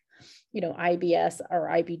like, IBS or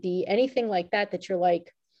IBD, anything like that, that you're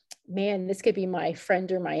like, man, this could be my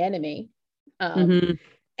friend or my enemy. And,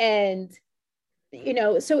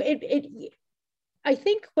 so I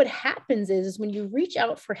think what happens is when you reach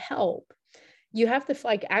out for help, you have to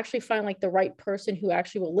like actually find like the right person who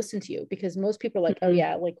actually will listen to you, because most people are like, oh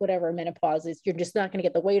yeah, like whatever, menopause is, you're just not going to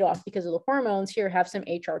get the weight off because of the hormones. Here, have some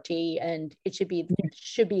HRT and it should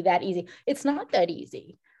be that easy. It's not that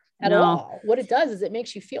easy at all. What it does is it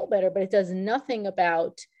makes you feel better, but it does nothing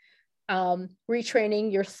about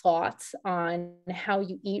retraining your thoughts on how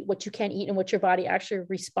you eat, what you can eat, and what your body actually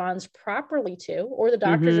responds properly to. Or the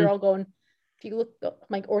doctors are all going, if you look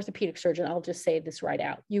like orthopedic surgeon, I'll just say this right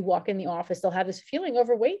out. You walk in the office, they'll have this feeling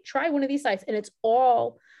overweight, try one of these sites. And it's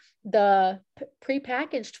all the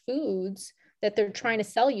prepackaged foods that they're trying to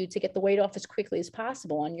sell you to get the weight off as quickly as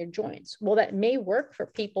possible on your joints. Well, that may work for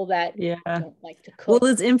people that don't like to cook.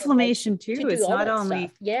 Well, it's inflammation too. It's not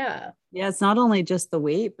only, it's not only just the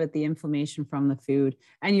weight, but the inflammation from the food.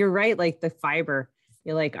 And you're right, like the fiber,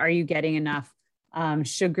 you're like, are you getting enough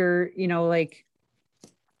sugar? Like,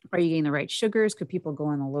 are you getting the right sugars? Could people go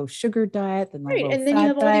on a low sugar diet? Then right. And then you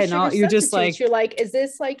have all these sugar you're just like, you're like, is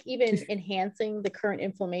this like even enhancing the current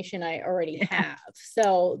inflammation I already have?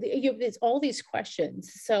 So it's all these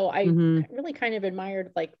questions. So I really kind of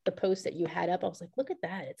admired like the post that you had up. I was like, look at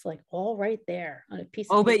that. It's like all right there on a piece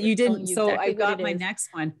of paper. But you didn't. So exactly I got my next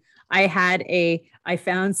one. I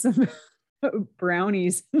found some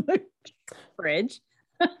brownies in the fridge.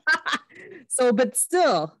 But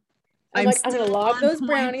still, I'm like, I'm going to log those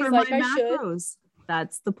brownies like I should. Macros.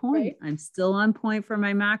 That's the point. Right? I'm still on point for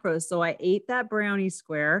my macros. So I ate that brownie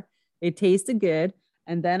square. It tasted good.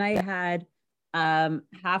 And then I had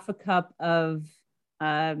half a cup of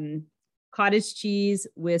cottage cheese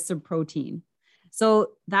with some protein.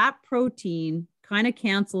 So that protein kind of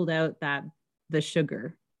canceled out the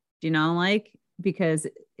sugar, do you know, like, because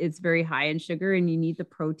it's very high in sugar and you need the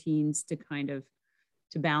proteins to kind of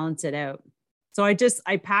to balance it out. So I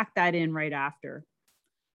packed that in right after.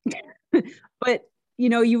 But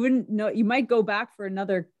you wouldn't know, you might go back for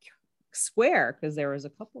another square because there was a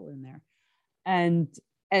couple in there.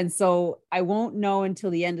 And so I won't know until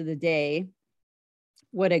the end of the day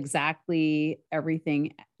what exactly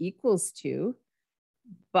everything equals to.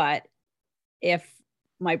 But if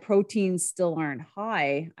my proteins still aren't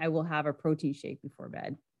high, I will have a protein shake before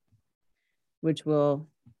bed, which will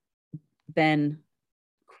then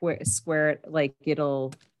square it, like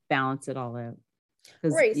it'll balance it all out.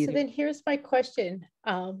 Right. So then here's my question.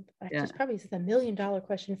 Just probably is the $1 million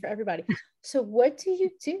question for everybody. So what do you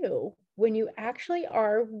do when you actually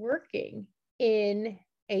are working in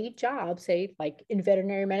a job, say like in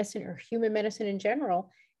veterinary medicine or human medicine in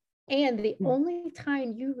general, and the only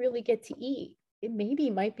time you really get to eat, it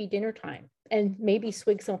might be dinner time and maybe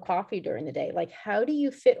swig some coffee during the day? Like, how do you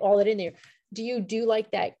fit all that in there? Do you do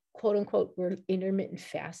like that quote unquote intermittent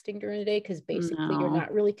fasting during the day? Because basically you're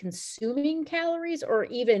not really consuming calories or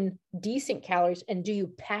even decent calories. And do you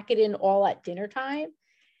pack it in all at dinner time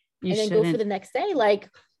and then go for the next day? Like,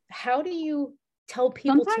 how do you tell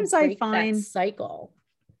people sometimes to break that cycle?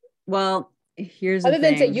 Well, here's other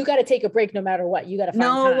than say you got to take a break no matter what. You got to find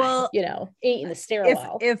time, eat in the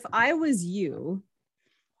stairwell. If I was you,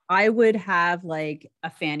 I would have like a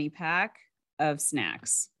fanny pack of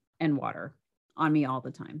snacks and water on me all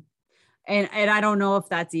the time. And I don't know if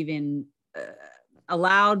that's even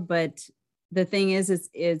allowed, but the thing is,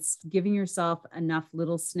 it's giving yourself enough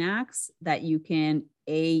little snacks that you can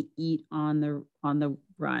eat on the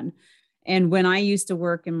run. And when I used to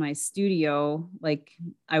work in my studio, like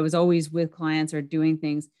I was always with clients or doing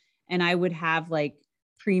things, and I would have like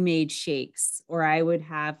pre-made shakes, or I would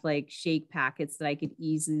have like shake packets that I could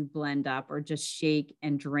easily blend up or just shake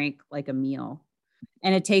and drink like a meal.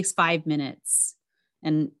 And it takes 5 minutes,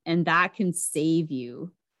 and that can save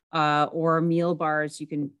you. Or meal bars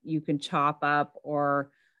you can chop up,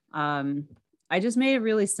 or I just made it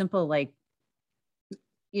really simple, like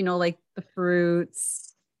like the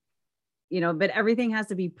fruits, but everything has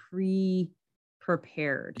to be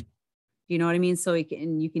pre-prepared. You know what I mean? So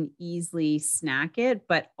you can easily snack it,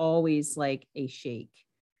 but always like a shake.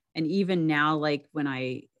 And even now, like when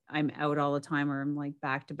I'm out all the time, or I'm like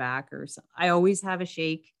back to back, or so, I always have a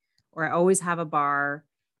shake, or I always have a bar.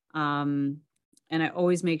 And I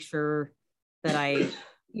always make sure that I,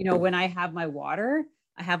 when I have my water,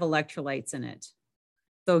 I have electrolytes in it.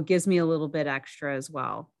 So it gives me a little bit extra as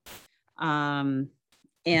well. And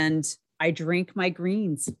I drink my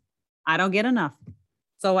greens. I don't get enough.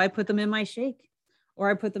 So I put them in my shake,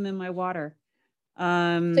 or I put them in my water.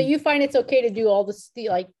 So you find it's okay to do all the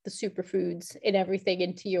superfoods and everything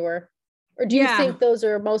into your, or do you think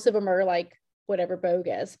most of them are like whatever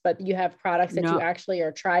bogus, but you have products that you actually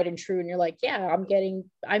are tried and true, and you're like, I'm meeting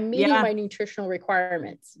my nutritional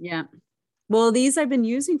requirements. Yeah. Well, these I've been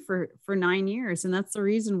using for 9 years, and that's the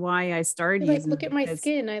reason why I started using. Look at my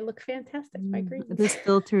skin. I look fantastic. My greens. This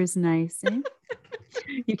filter is nice. Eh?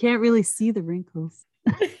 You can't really see the wrinkles.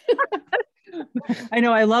 I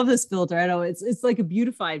know. I love this filter. I know it's like a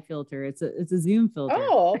beautified filter. It's a Zoom filter.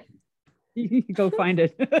 Oh, you go find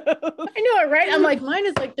it. I know it, right? I'm like, mine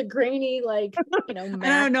is like the grainy, like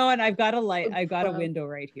matte. No, and I've got a light. I've got a window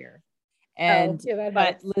right here. And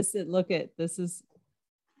but listen, look at this is.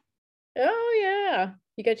 Oh yeah,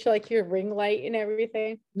 you got your ring light and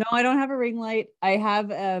everything. No, I don't have a ring light. I have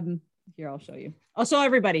here, I'll show you. I'll show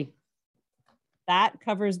everybody. That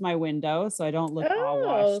covers my window so I don't look all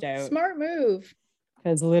washed out. Smart move.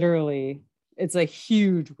 Because literally it's a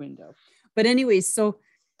huge window. But anyways, so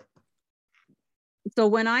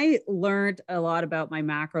when I learned a lot about my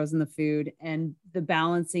macros in the food and the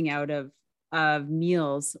balancing out of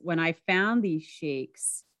meals, when I found these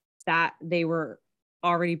shakes, that they were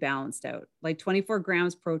already balanced out, like 24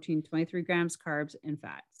 grams protein, 23 grams carbs and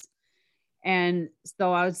fats. And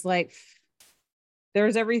so I was like,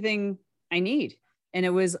 there's everything I need. And it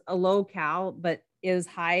was a low cal, but it was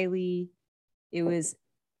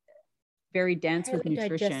very dense with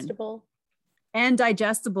nutrition.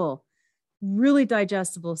 Digestible, really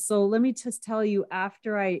digestible. So let me just tell you,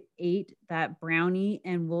 after I ate that brownie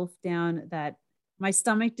and wolfed down, that my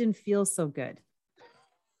stomach didn't feel so good.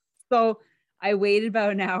 So I waited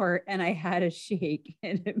about an hour and I had a shake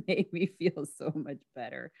and it made me feel so much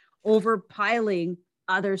better over piling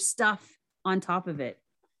other stuff on top of it.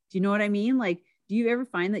 Do you know what I mean? Like, do you ever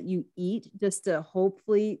find that you eat just to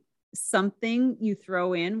hopefully something you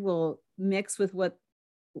throw in will mix with what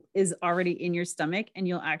is already in your stomach and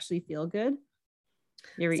you'll actually feel good?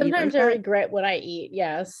 You ever Sometimes eat like I that? regret what I eat.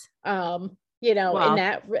 Yes. You know, Well, and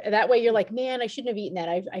that way you're like, man, I shouldn't have eaten that.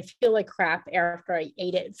 I feel like crap after I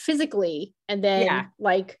ate it physically. And yeah. then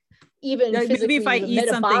like even Like, maybe if physically, I eat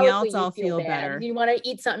something else, metabolically, you I'll feel feel bad. better. You want to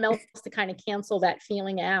eat something else to kind of cancel that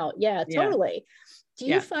feeling out. Yeah, Yeah. totally. Do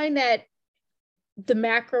you Yeah. find that the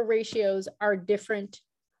macro ratios are different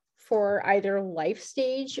for either life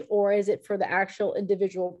stage, or is it for the actual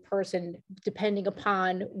individual person depending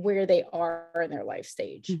upon where they are in their life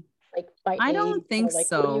stage, like by I age, don't think or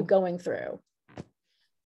like what are you so. going through?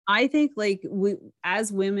 I think like we,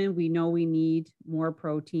 as women, we know we need more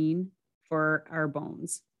protein for our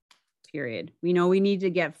bones, period. We know we need to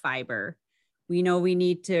get fiber. We know we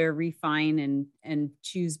need to refine and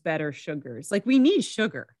choose better sugars. Like we need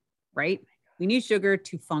sugar, right? We need sugar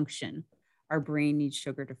to function. Our brain needs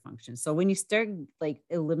sugar to function. So when you start like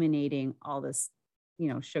eliminating all this,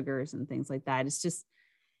 sugars and things like that, it's just,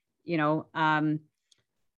 we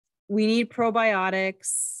need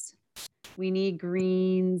probiotics, we need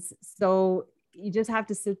greens. So you just have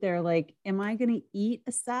to sit there like, am I going to eat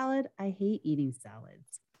a salad? I hate eating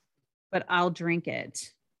salads, but I'll drink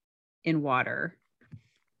it in water.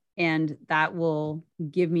 And that will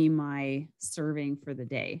give me my serving for the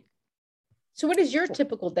day. So what does your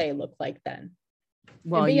typical day look like then?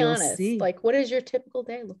 Well, and be you'll honest, see. like what does your typical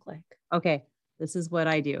day look like? Okay, this is what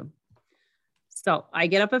I do. So I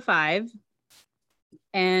get up at 5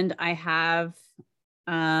 and I have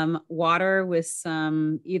water with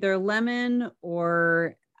some either lemon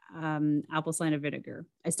or apple cider vinegar.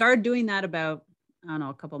 I started doing that about, I don't know,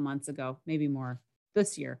 a couple months ago, maybe more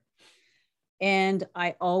this year. And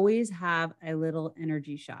I always have a little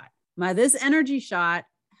energy shot. This energy shot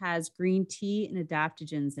has green tea and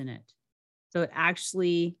adaptogens in it. So it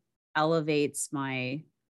actually elevates my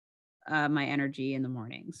my energy in the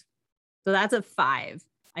mornings. So that's at 5.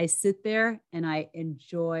 I sit there and I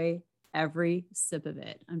enjoy every sip of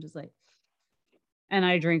it. I'm just like, and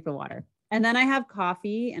I drink the water. And then I have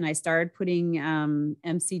coffee and I started putting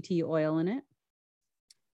MCT oil in it.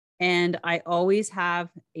 And I always have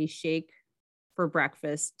a shake for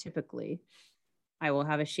breakfast. Typically, I will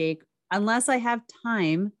have a shake unless I have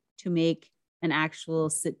time to make an actual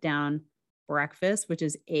sit down breakfast, which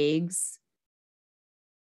is eggs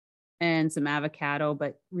and some avocado.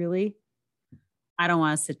 But really, I don't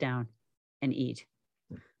want to sit down and eat.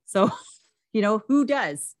 So, who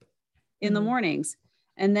does in the mornings?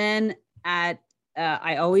 And then I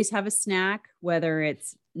always have a snack, whether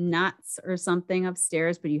it's nuts or something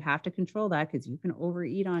upstairs, but you have to control that because you can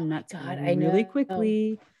overeat on nuts really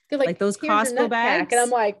quickly. They're like those Costco bags. Pack. And I'm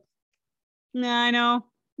like, nah, I know.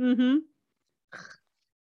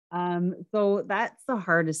 So that's the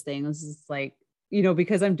hardest thing. This is like,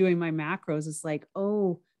 because I'm doing my macros, it's like,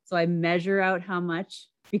 oh, so I measure out how much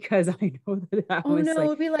because I know that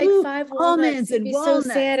it'd be like 5 almonds and be walnuts.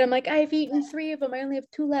 So sad. I'm like, I've eaten 3 of them. I only have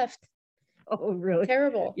 2 left. Oh, really?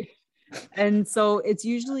 Terrible. Yeah. And so it's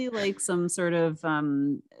usually like some sort of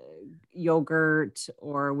yogurt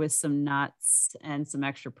or with some nuts and some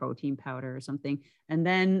extra protein powder or something. And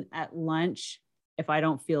then at lunch, if I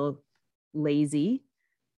don't feel lazy,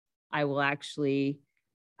 I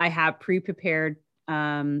have pre-prepared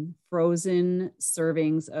frozen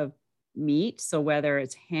servings of meat. So whether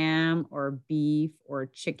it's ham or beef or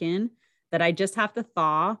chicken, that I just have to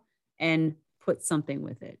thaw and put something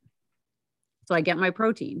with it. So I get my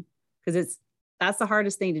protein because that's the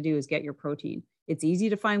hardest thing to do is get your protein. It's easy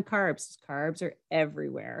to find carbs. Carbs are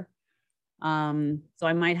everywhere. So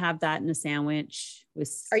I might have that in a sandwich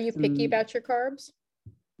with. Are you picky about your carbs?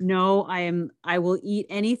 No, I will eat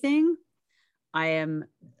anything. I am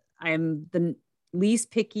the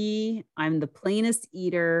least picky. I'm the plainest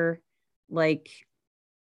eater. Like,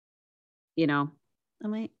 I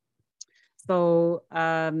might. So,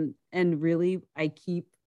 and really I keep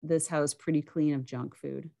this house pretty clean of junk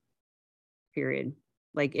food, period.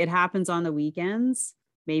 Like it happens on the weekends.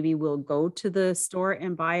 Maybe we'll go to the store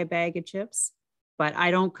and buy a bag of chips, but I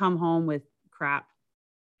don't come home with crap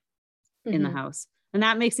in the house. And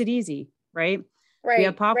that makes it easy, right? Right. We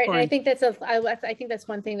have popcorn. Right. And I think that's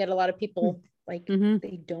one thing that a lot of people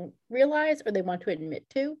they don't realize or they want to admit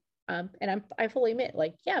to. And I fully admit,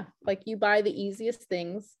 like, yeah, like you buy the easiest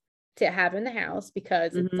things to have in the house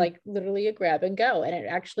because it's like literally a grab and go. And it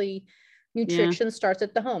actually Nutrition starts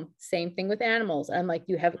at the home. Same thing with animals. I'm like,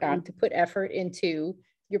 you have got to put effort into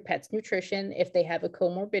your pet's nutrition. If they have a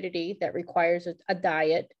comorbidity that requires a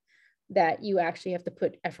diet that you actually have to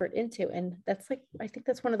put effort into. And that's like, I think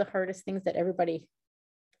that's one of the hardest things that everybody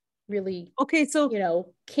really, so, you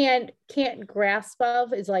know, can't grasp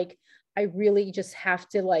of, is like, I really just have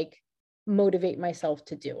to like motivate myself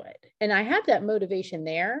to do it. And I have that motivation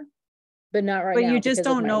there, but not right now. But you just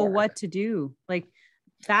don't know what to do. Like,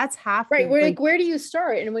 that's half right. Where, like, where do you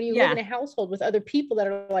start? And when you live in a household with other people that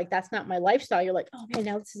are like, that's not my lifestyle, you're like, oh man,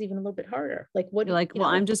 now this is even a little bit harder. Like, what you're like, well,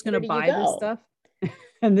 I'm just going to buy this stuff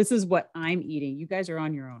and this is what I'm eating. You guys are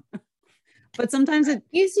on your own. But sometimes it's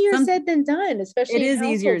easier said than done, especially it is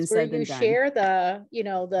easier said than done. You share the, you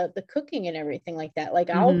know, the cooking and everything like that.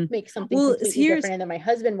 Like I'll make something completely different, and then my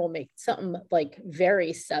husband will make something like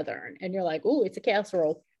very Southern, and you're like, oh, it's a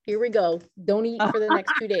casserole. Here we go. Don't eat for the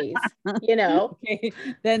next 2 days, you know? Okay.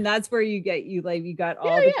 Then that's where you got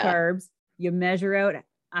all the carbs, you measure out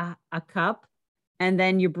a cup, and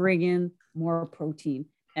then you bring in more protein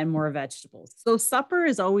and more vegetables. So supper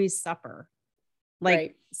is always supper.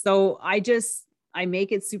 Like, so I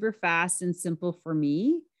make it super fast and simple for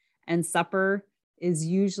me. And supper is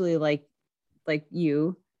usually like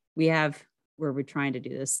we have, where we're trying to do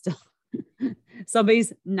this still,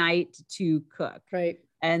 somebody's night to cook. Right.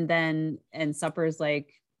 And supper is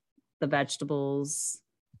like the vegetables,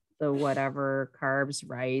 the whatever, carbs,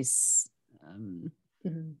 rice,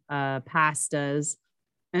 pastas,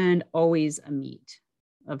 and always a meat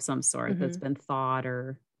of some sort that's been thawed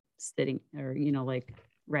or sitting, or, you know, like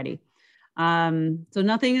ready. So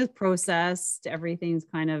nothing is processed. Everything's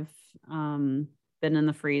kind of been in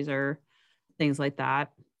the freezer, things like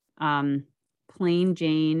that. Plain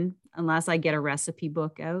Jane, unless I get a recipe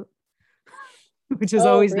book out, which is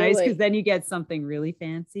always nice, because then you get something really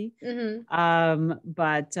fancy.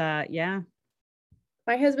 But yeah.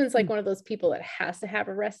 My husband's like one of those people that has to have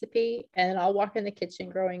a recipe, and I'll walk in the kitchen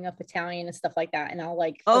growing up Italian and stuff like that, and I'll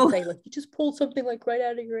say, like, you just pulled something like right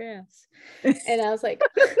out of your ass. And I was like,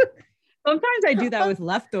 sometimes I do that with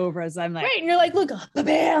leftovers. I'm like, right, and you're like, look,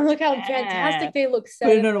 bam, look how fantastic they look.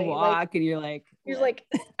 Put it on a wok, and you're like,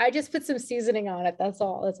 I just put some seasoning on it. That's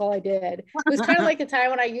all I did. It was kind of like the time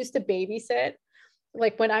when I used to babysit,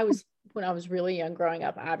 like when I was really young growing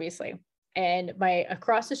up, obviously. And my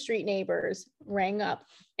across the street neighbors rang up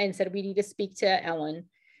and said, we need to speak to Ellen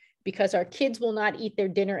because our kids will not eat their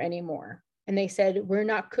dinner anymore. And they said, we're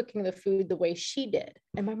not cooking the food the way she did.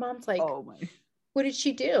 And my mom's like, oh my, what did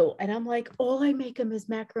she do? And I'm like, all I make them is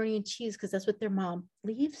macaroni and cheese because that's what their mom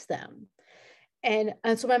leaves them. And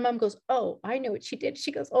so my mom goes, oh, I know what she did.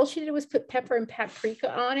 She goes, all she did was put pepper and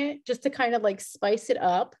paprika on it just to kind of like spice it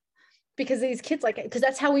up. Because these kids because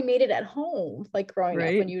that's how we made it at home, like growing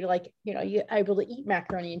up, when you like, you know, you're able to eat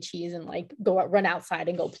macaroni and cheese and like run outside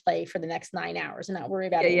and go play for the next 9 hours and not worry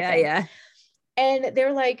about it. Yeah. And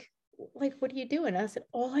they're like, what are you doing? I said,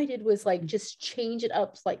 all I did was like, just change it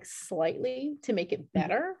up like slightly to make it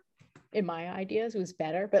better. In my ideas, it was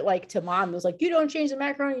better. But like to mom, it was like, you don't change the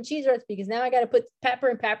macaroni and cheese recipe because now I got to put pepper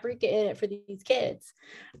and paprika in it for these kids.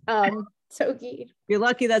 So you're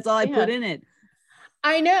lucky that's all I put in it.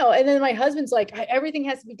 I know. And then my husband's like, everything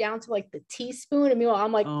has to be down to like the teaspoon. And meanwhile,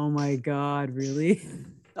 I'm like, oh my God, really?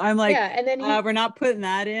 I'm like, yeah. And then we're not putting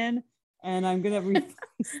that in. And I'm going to replace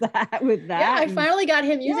that with that. Yeah, I finally got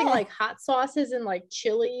him using like hot sauces and like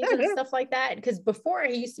chilies and stuff like that. Because before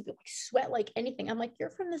he used to be like sweat like anything. I'm like,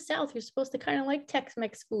 you're from the South. You're supposed to kind of like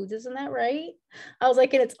Tex-Mex foods. Isn't that right? I was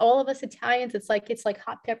like, and it's all of us Italians. It's like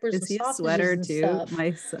hot peppers. Is he a sweater too?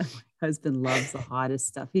 My husband loves the hottest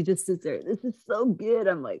stuff. He just sits there. This is so good.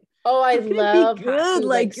 I'm like, oh, I love good.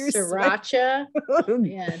 Like your sriracha.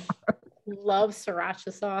 Man, love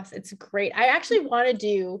sriracha sauce. It's great. I actually want to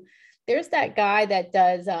do. There's that guy that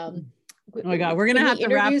does. Oh my God, we're gonna have to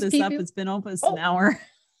wrap this up. It's been almost an hour.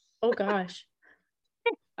 Oh gosh,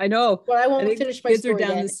 I know. Well, I won't finish my story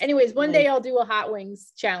then. Anyways, one day I'll do a hot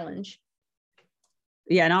wings challenge.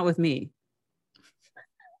 Yeah, not with me.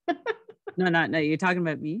 No. You're talking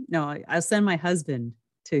about me? No, I'll send my husband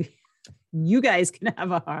to. You guys can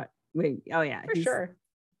have a hot wing. Oh yeah, for sure.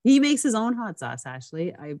 He makes his own hot sauce.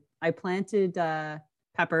 Actually, I planted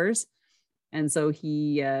peppers, and so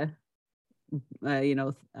he.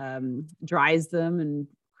 Dries them and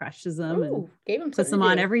crushes them and puts them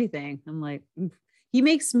on everything. I'm like, he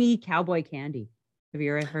makes me cowboy candy. Have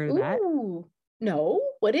you ever heard of that? No.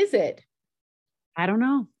 What is it? I don't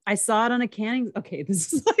know. I saw it on a canning. Okay,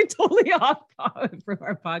 this is like totally off from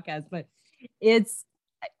our podcast, but it's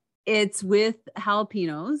with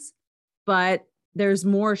jalapenos, but there's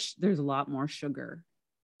a lot more sugar.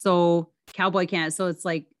 So cowboy candy. So it's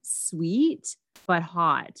like sweet, but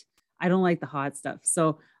hot. I don't like the hot stuff.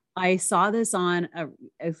 So I saw this on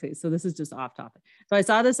okay, so this is just off topic. So I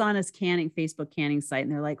saw this on this Facebook canning site,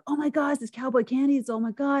 and they're like, oh my gosh, this cowboy candy. It's, oh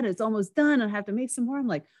my God, it's almost done. I have to make some more. I'm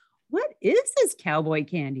like, what is this cowboy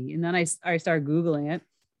candy? And then I started Googling it.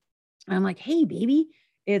 And I'm like, hey, baby,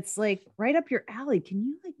 it's like right up your alley. Can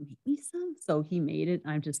you like make me some? So he made it.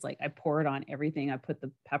 I'm just like, I pour it on everything. I put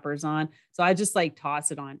the peppers on. So I just like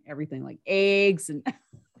toss it on everything, like eggs and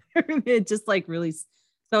it just like really.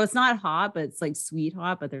 So it's not hot, but it's like sweet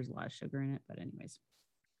hot, but there's a lot of sugar in it. But anyways,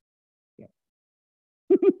 yeah.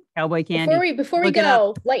 Cowboy candy. Before we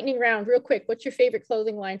go, lightning round real quick. What's your favorite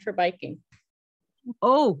clothing line for biking?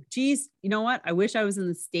 Oh, geez. You know what? I wish I was in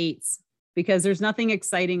the States because there's nothing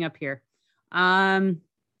exciting up here.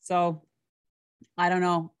 So I don't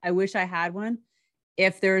know. I wish I had one.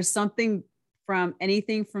 If there's something from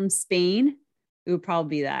anything from Spain, it would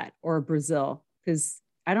probably be that, or Brazil. Because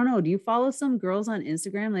I don't know. Do you follow some girls on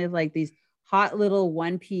Instagram? They have like these hot little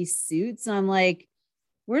one-piece suits. And I'm like,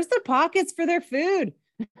 where's the pockets for their food?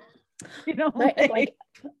 You know, like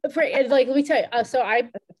let me tell you. So I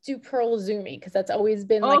do Pearl Izumi because that's always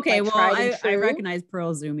been like okay. Well, I recognize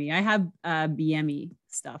Pearl Izumi. I have BME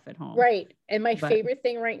stuff at home. Right, and my favorite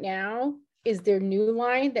thing right now is their new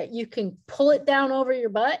line that you can pull it down over your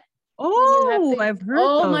butt. Oh, I've heard.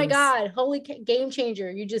 Oh my God, holy game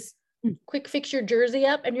changer! You just quick fix your jersey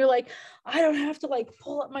up, and you're like, I don't have to like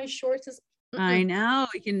pull up my shorts. I know,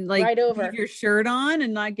 you can like right over leave your shirt on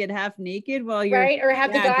and not get half naked while you're right, or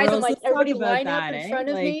have the guys girls, and like everybody line up that, in front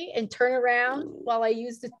of me and turn around while I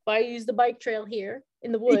use the bike trail here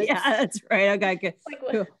in the woods. Yeah, that's right. I got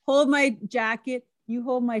to hold my jacket. You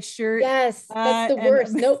hold my shirt. Yes, that's the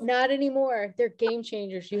worst. Nope, not anymore. They're game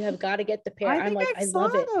changers. You have got to get the pair. I'm like, I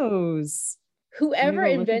love it. Those. Whoever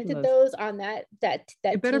invented those on that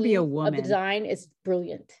it better be a woman. Of the design is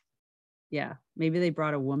brilliant. Yeah, maybe they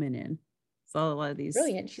brought a woman in. So a lot of these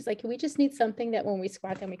brilliant. She's like, we just need something that when we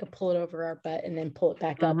squat down, we can pull it over our butt and then pull it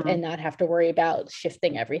back up and not have to worry about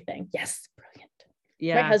shifting everything. Yes, brilliant.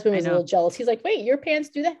 Yeah, my husband was a little jealous. He's like, wait, your pants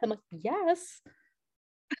do that? I'm like, yes.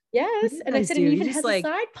 And I said, it even has a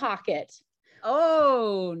side pocket.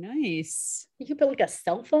 Oh, nice. You could put like a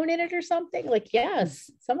cell phone in it or something. Like,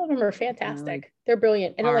 yes, some of them are fantastic. They're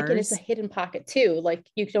brilliant. And like, and it's a hidden pocket too. Like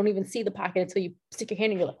you don't even see the pocket until you stick your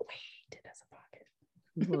hand and you're like, wait, it has a pocket.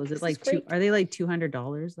 Well, is it like are they like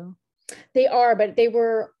 $200 though? They are, but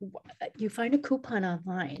you find a coupon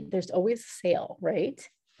online. There's always a sale, right?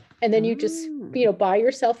 And then you just, buy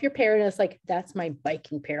yourself your pair. And it's like, that's my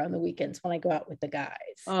biking pair on the weekends when I go out with the guys.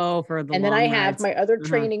 Oh, for the and then I have my other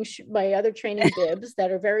training, bibs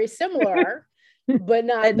that are very similar, but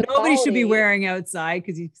not that nobody should be wearing outside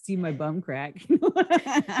because you see my bum crack.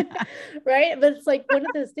 Right. But it's like one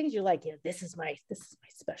of those things you're like, this is my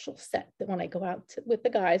special set that when I go out with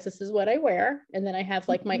the guys, this is what I wear. And then I have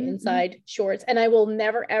like my inside shorts, and I will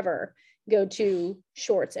never, ever go to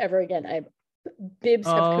shorts ever again. Bibs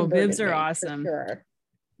have converted bibs are awesome. Sure.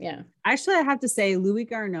 Yeah. Actually, I have to say, Louis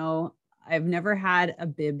Garneau, I've never had a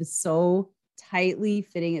bib so tightly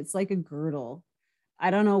fitting. It's like a girdle.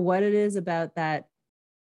 I don't know what it is about that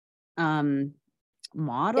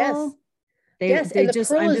model. Yes. And the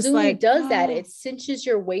Pearl Izumi does that. It cinches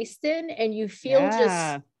your waist in, and you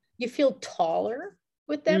feel you feel taller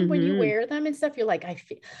with them when you wear them and stuff. You're like, I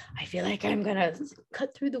feel like I'm gonna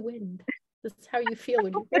cut through the wind. That's how you feel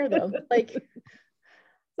when you wear them. Like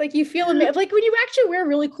you feel like when you actually wear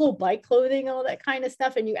really cool bike clothing, all that kind of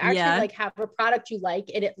stuff, and you actually like have a product you like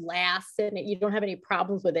and it lasts and you don't have any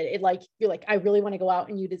problems with it. It like, you're like, I really want to go out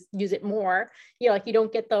and you just use it more. Like you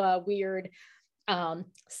don't get the weird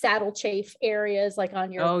saddle chafe areas like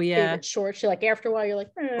on your favorite shorts. You're like, after a while, you're like,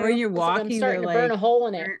 or you're walking, I'm starting to burn a hole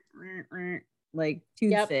in it. Like too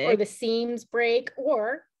thick. Or the seams break,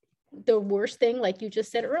 or the worst thing, like you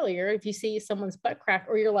just said earlier, if you see someone's butt crack,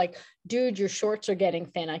 or you're like, dude, your shorts are getting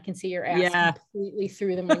thin. I can see your ass completely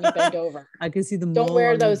through them when you bend over. I can see them. Don't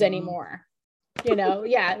wear those anymore.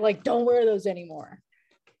 Like don't wear those anymore.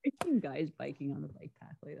 I've seen guys biking on the bike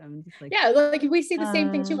path. Like, I'm just like, like we see the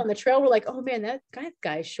same thing too on the trail. We're like, oh man, that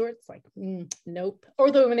guy's shorts, like, nope.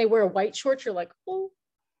 Or when they wear white shorts, you're like, oh,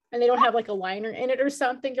 and they don't have like a liner in it or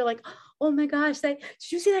something. You're like, oh my gosh, did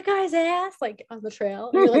you see that guy's ass like on the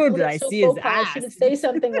trail? And you're like, did I see his ass? I shouldn't say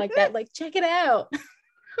something like that. Like, check it out.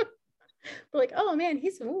 We're like, oh man,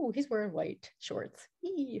 he's wearing white shorts.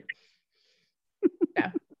 Yeah.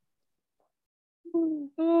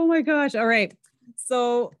 Oh my gosh. All right.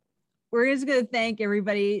 So we're just going to thank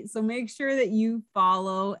everybody. So make sure that you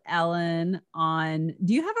follow Ellen on,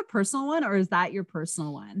 do you have a personal one, or is that your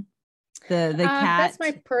personal one? The cat. That's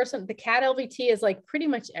my person. The cat LVT is like pretty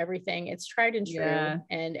much everything. It's tried and true,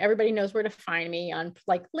 and everybody knows where to find me on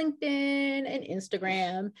like LinkedIn and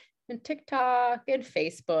Instagram and TikTok and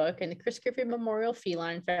Facebook and the Chris Griffey Memorial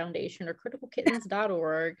Feline Foundation or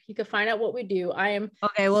criticalkittens.org. You can find out what we do. I am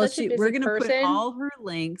okay. Well, we're going to put all her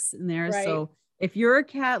links in there. Right. So if you're a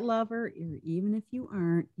cat lover, or even if you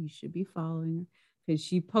aren't, you should be following her because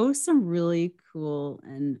she posts some really cool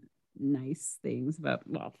and nice things about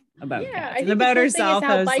cats and about herself.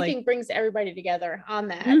 How biking brings everybody together on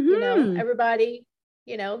that. You know, everybody,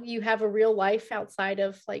 you know, you have a real life outside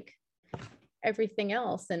of like everything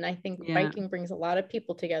else, and I think biking brings a lot of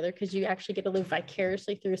people together because you actually get to live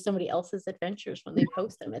vicariously through somebody else's adventures when they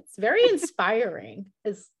post them. It's very inspiring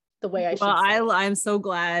is the way I should say. I'm so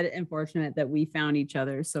glad and fortunate that we found each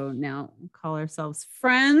other, so now we call ourselves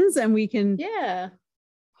friends, and we can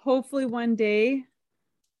hopefully one day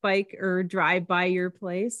bike or drive by your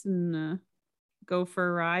place and go for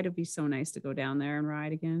a ride. It'd be so nice to go down there and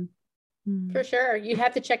ride again. For sure. You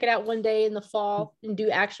have to check it out one day in the fall and do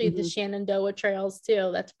actually the Shenandoah trails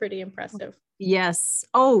too. That's pretty impressive. Yes.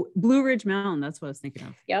 Oh, Blue Ridge Mountain. That's what I was thinking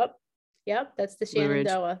of. Yep. That's the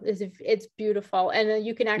Shenandoah. It's beautiful. And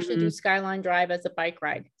you can actually do Skyline Drive as a bike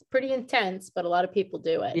ride. It's pretty intense, but a lot of people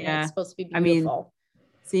do it. Yeah. It's supposed to be beautiful. I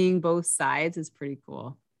mean, seeing both sides is pretty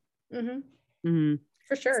cool.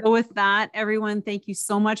 For sure. So with that, everyone, thank you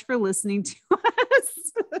so much for listening to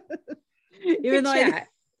us. Even though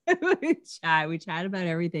we chat about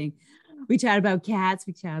everything. We chat about cats,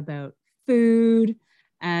 we chat about food,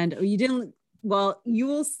 and you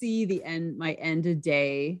will see my end of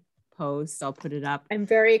day post. I'll put it up. I'm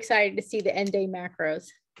very excited to see the end day macros.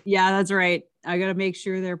 Yeah, that's right. I got to make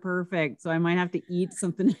sure they're perfect. So I might have to eat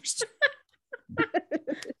something extra.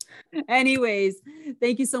 Anyways,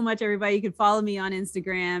 thank you so much, everybody. You can follow me on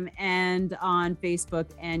Instagram and on Facebook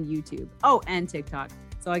and YouTube. Oh, and TikTok.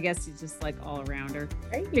 So I guess you're just like all around her.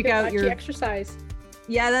 Right? Pick out your exercise.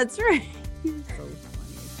 Yeah, that's right. You're so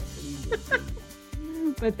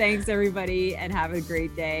funny. But thanks, everybody, and have a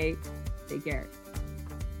great day. Take care.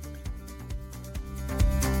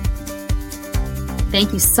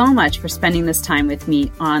 Thank you so much for spending this time with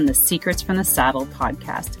me on the Secrets from the Saddle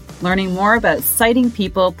podcast, learning more about sighting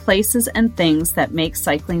people, places, and things that make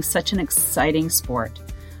cycling such an exciting sport.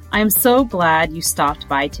 I am so glad you stopped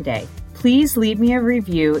by today. Please leave me a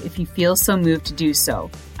review if you feel so moved to do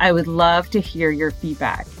so. I would love to hear your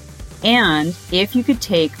feedback. And if you could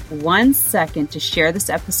take 1 second to share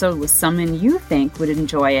this episode with someone you think would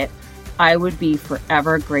enjoy it, I would be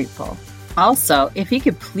forever grateful. Also, if you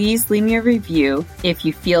could please leave me a review if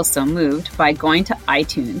you feel so moved by going to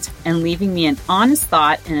iTunes and leaving me an honest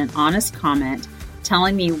thought and an honest comment,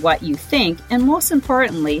 telling me what you think, and most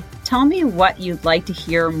importantly, tell me what you'd like to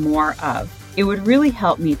hear more of. It would really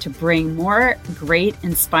help me to bring more great,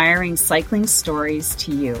 inspiring cycling stories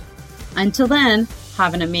to you. Until then,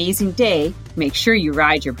 have an amazing day. Make sure you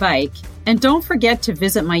ride your bike. And don't forget to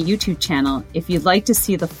visit my YouTube channel if you'd like to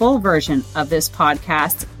see the full version of this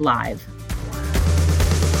podcast live.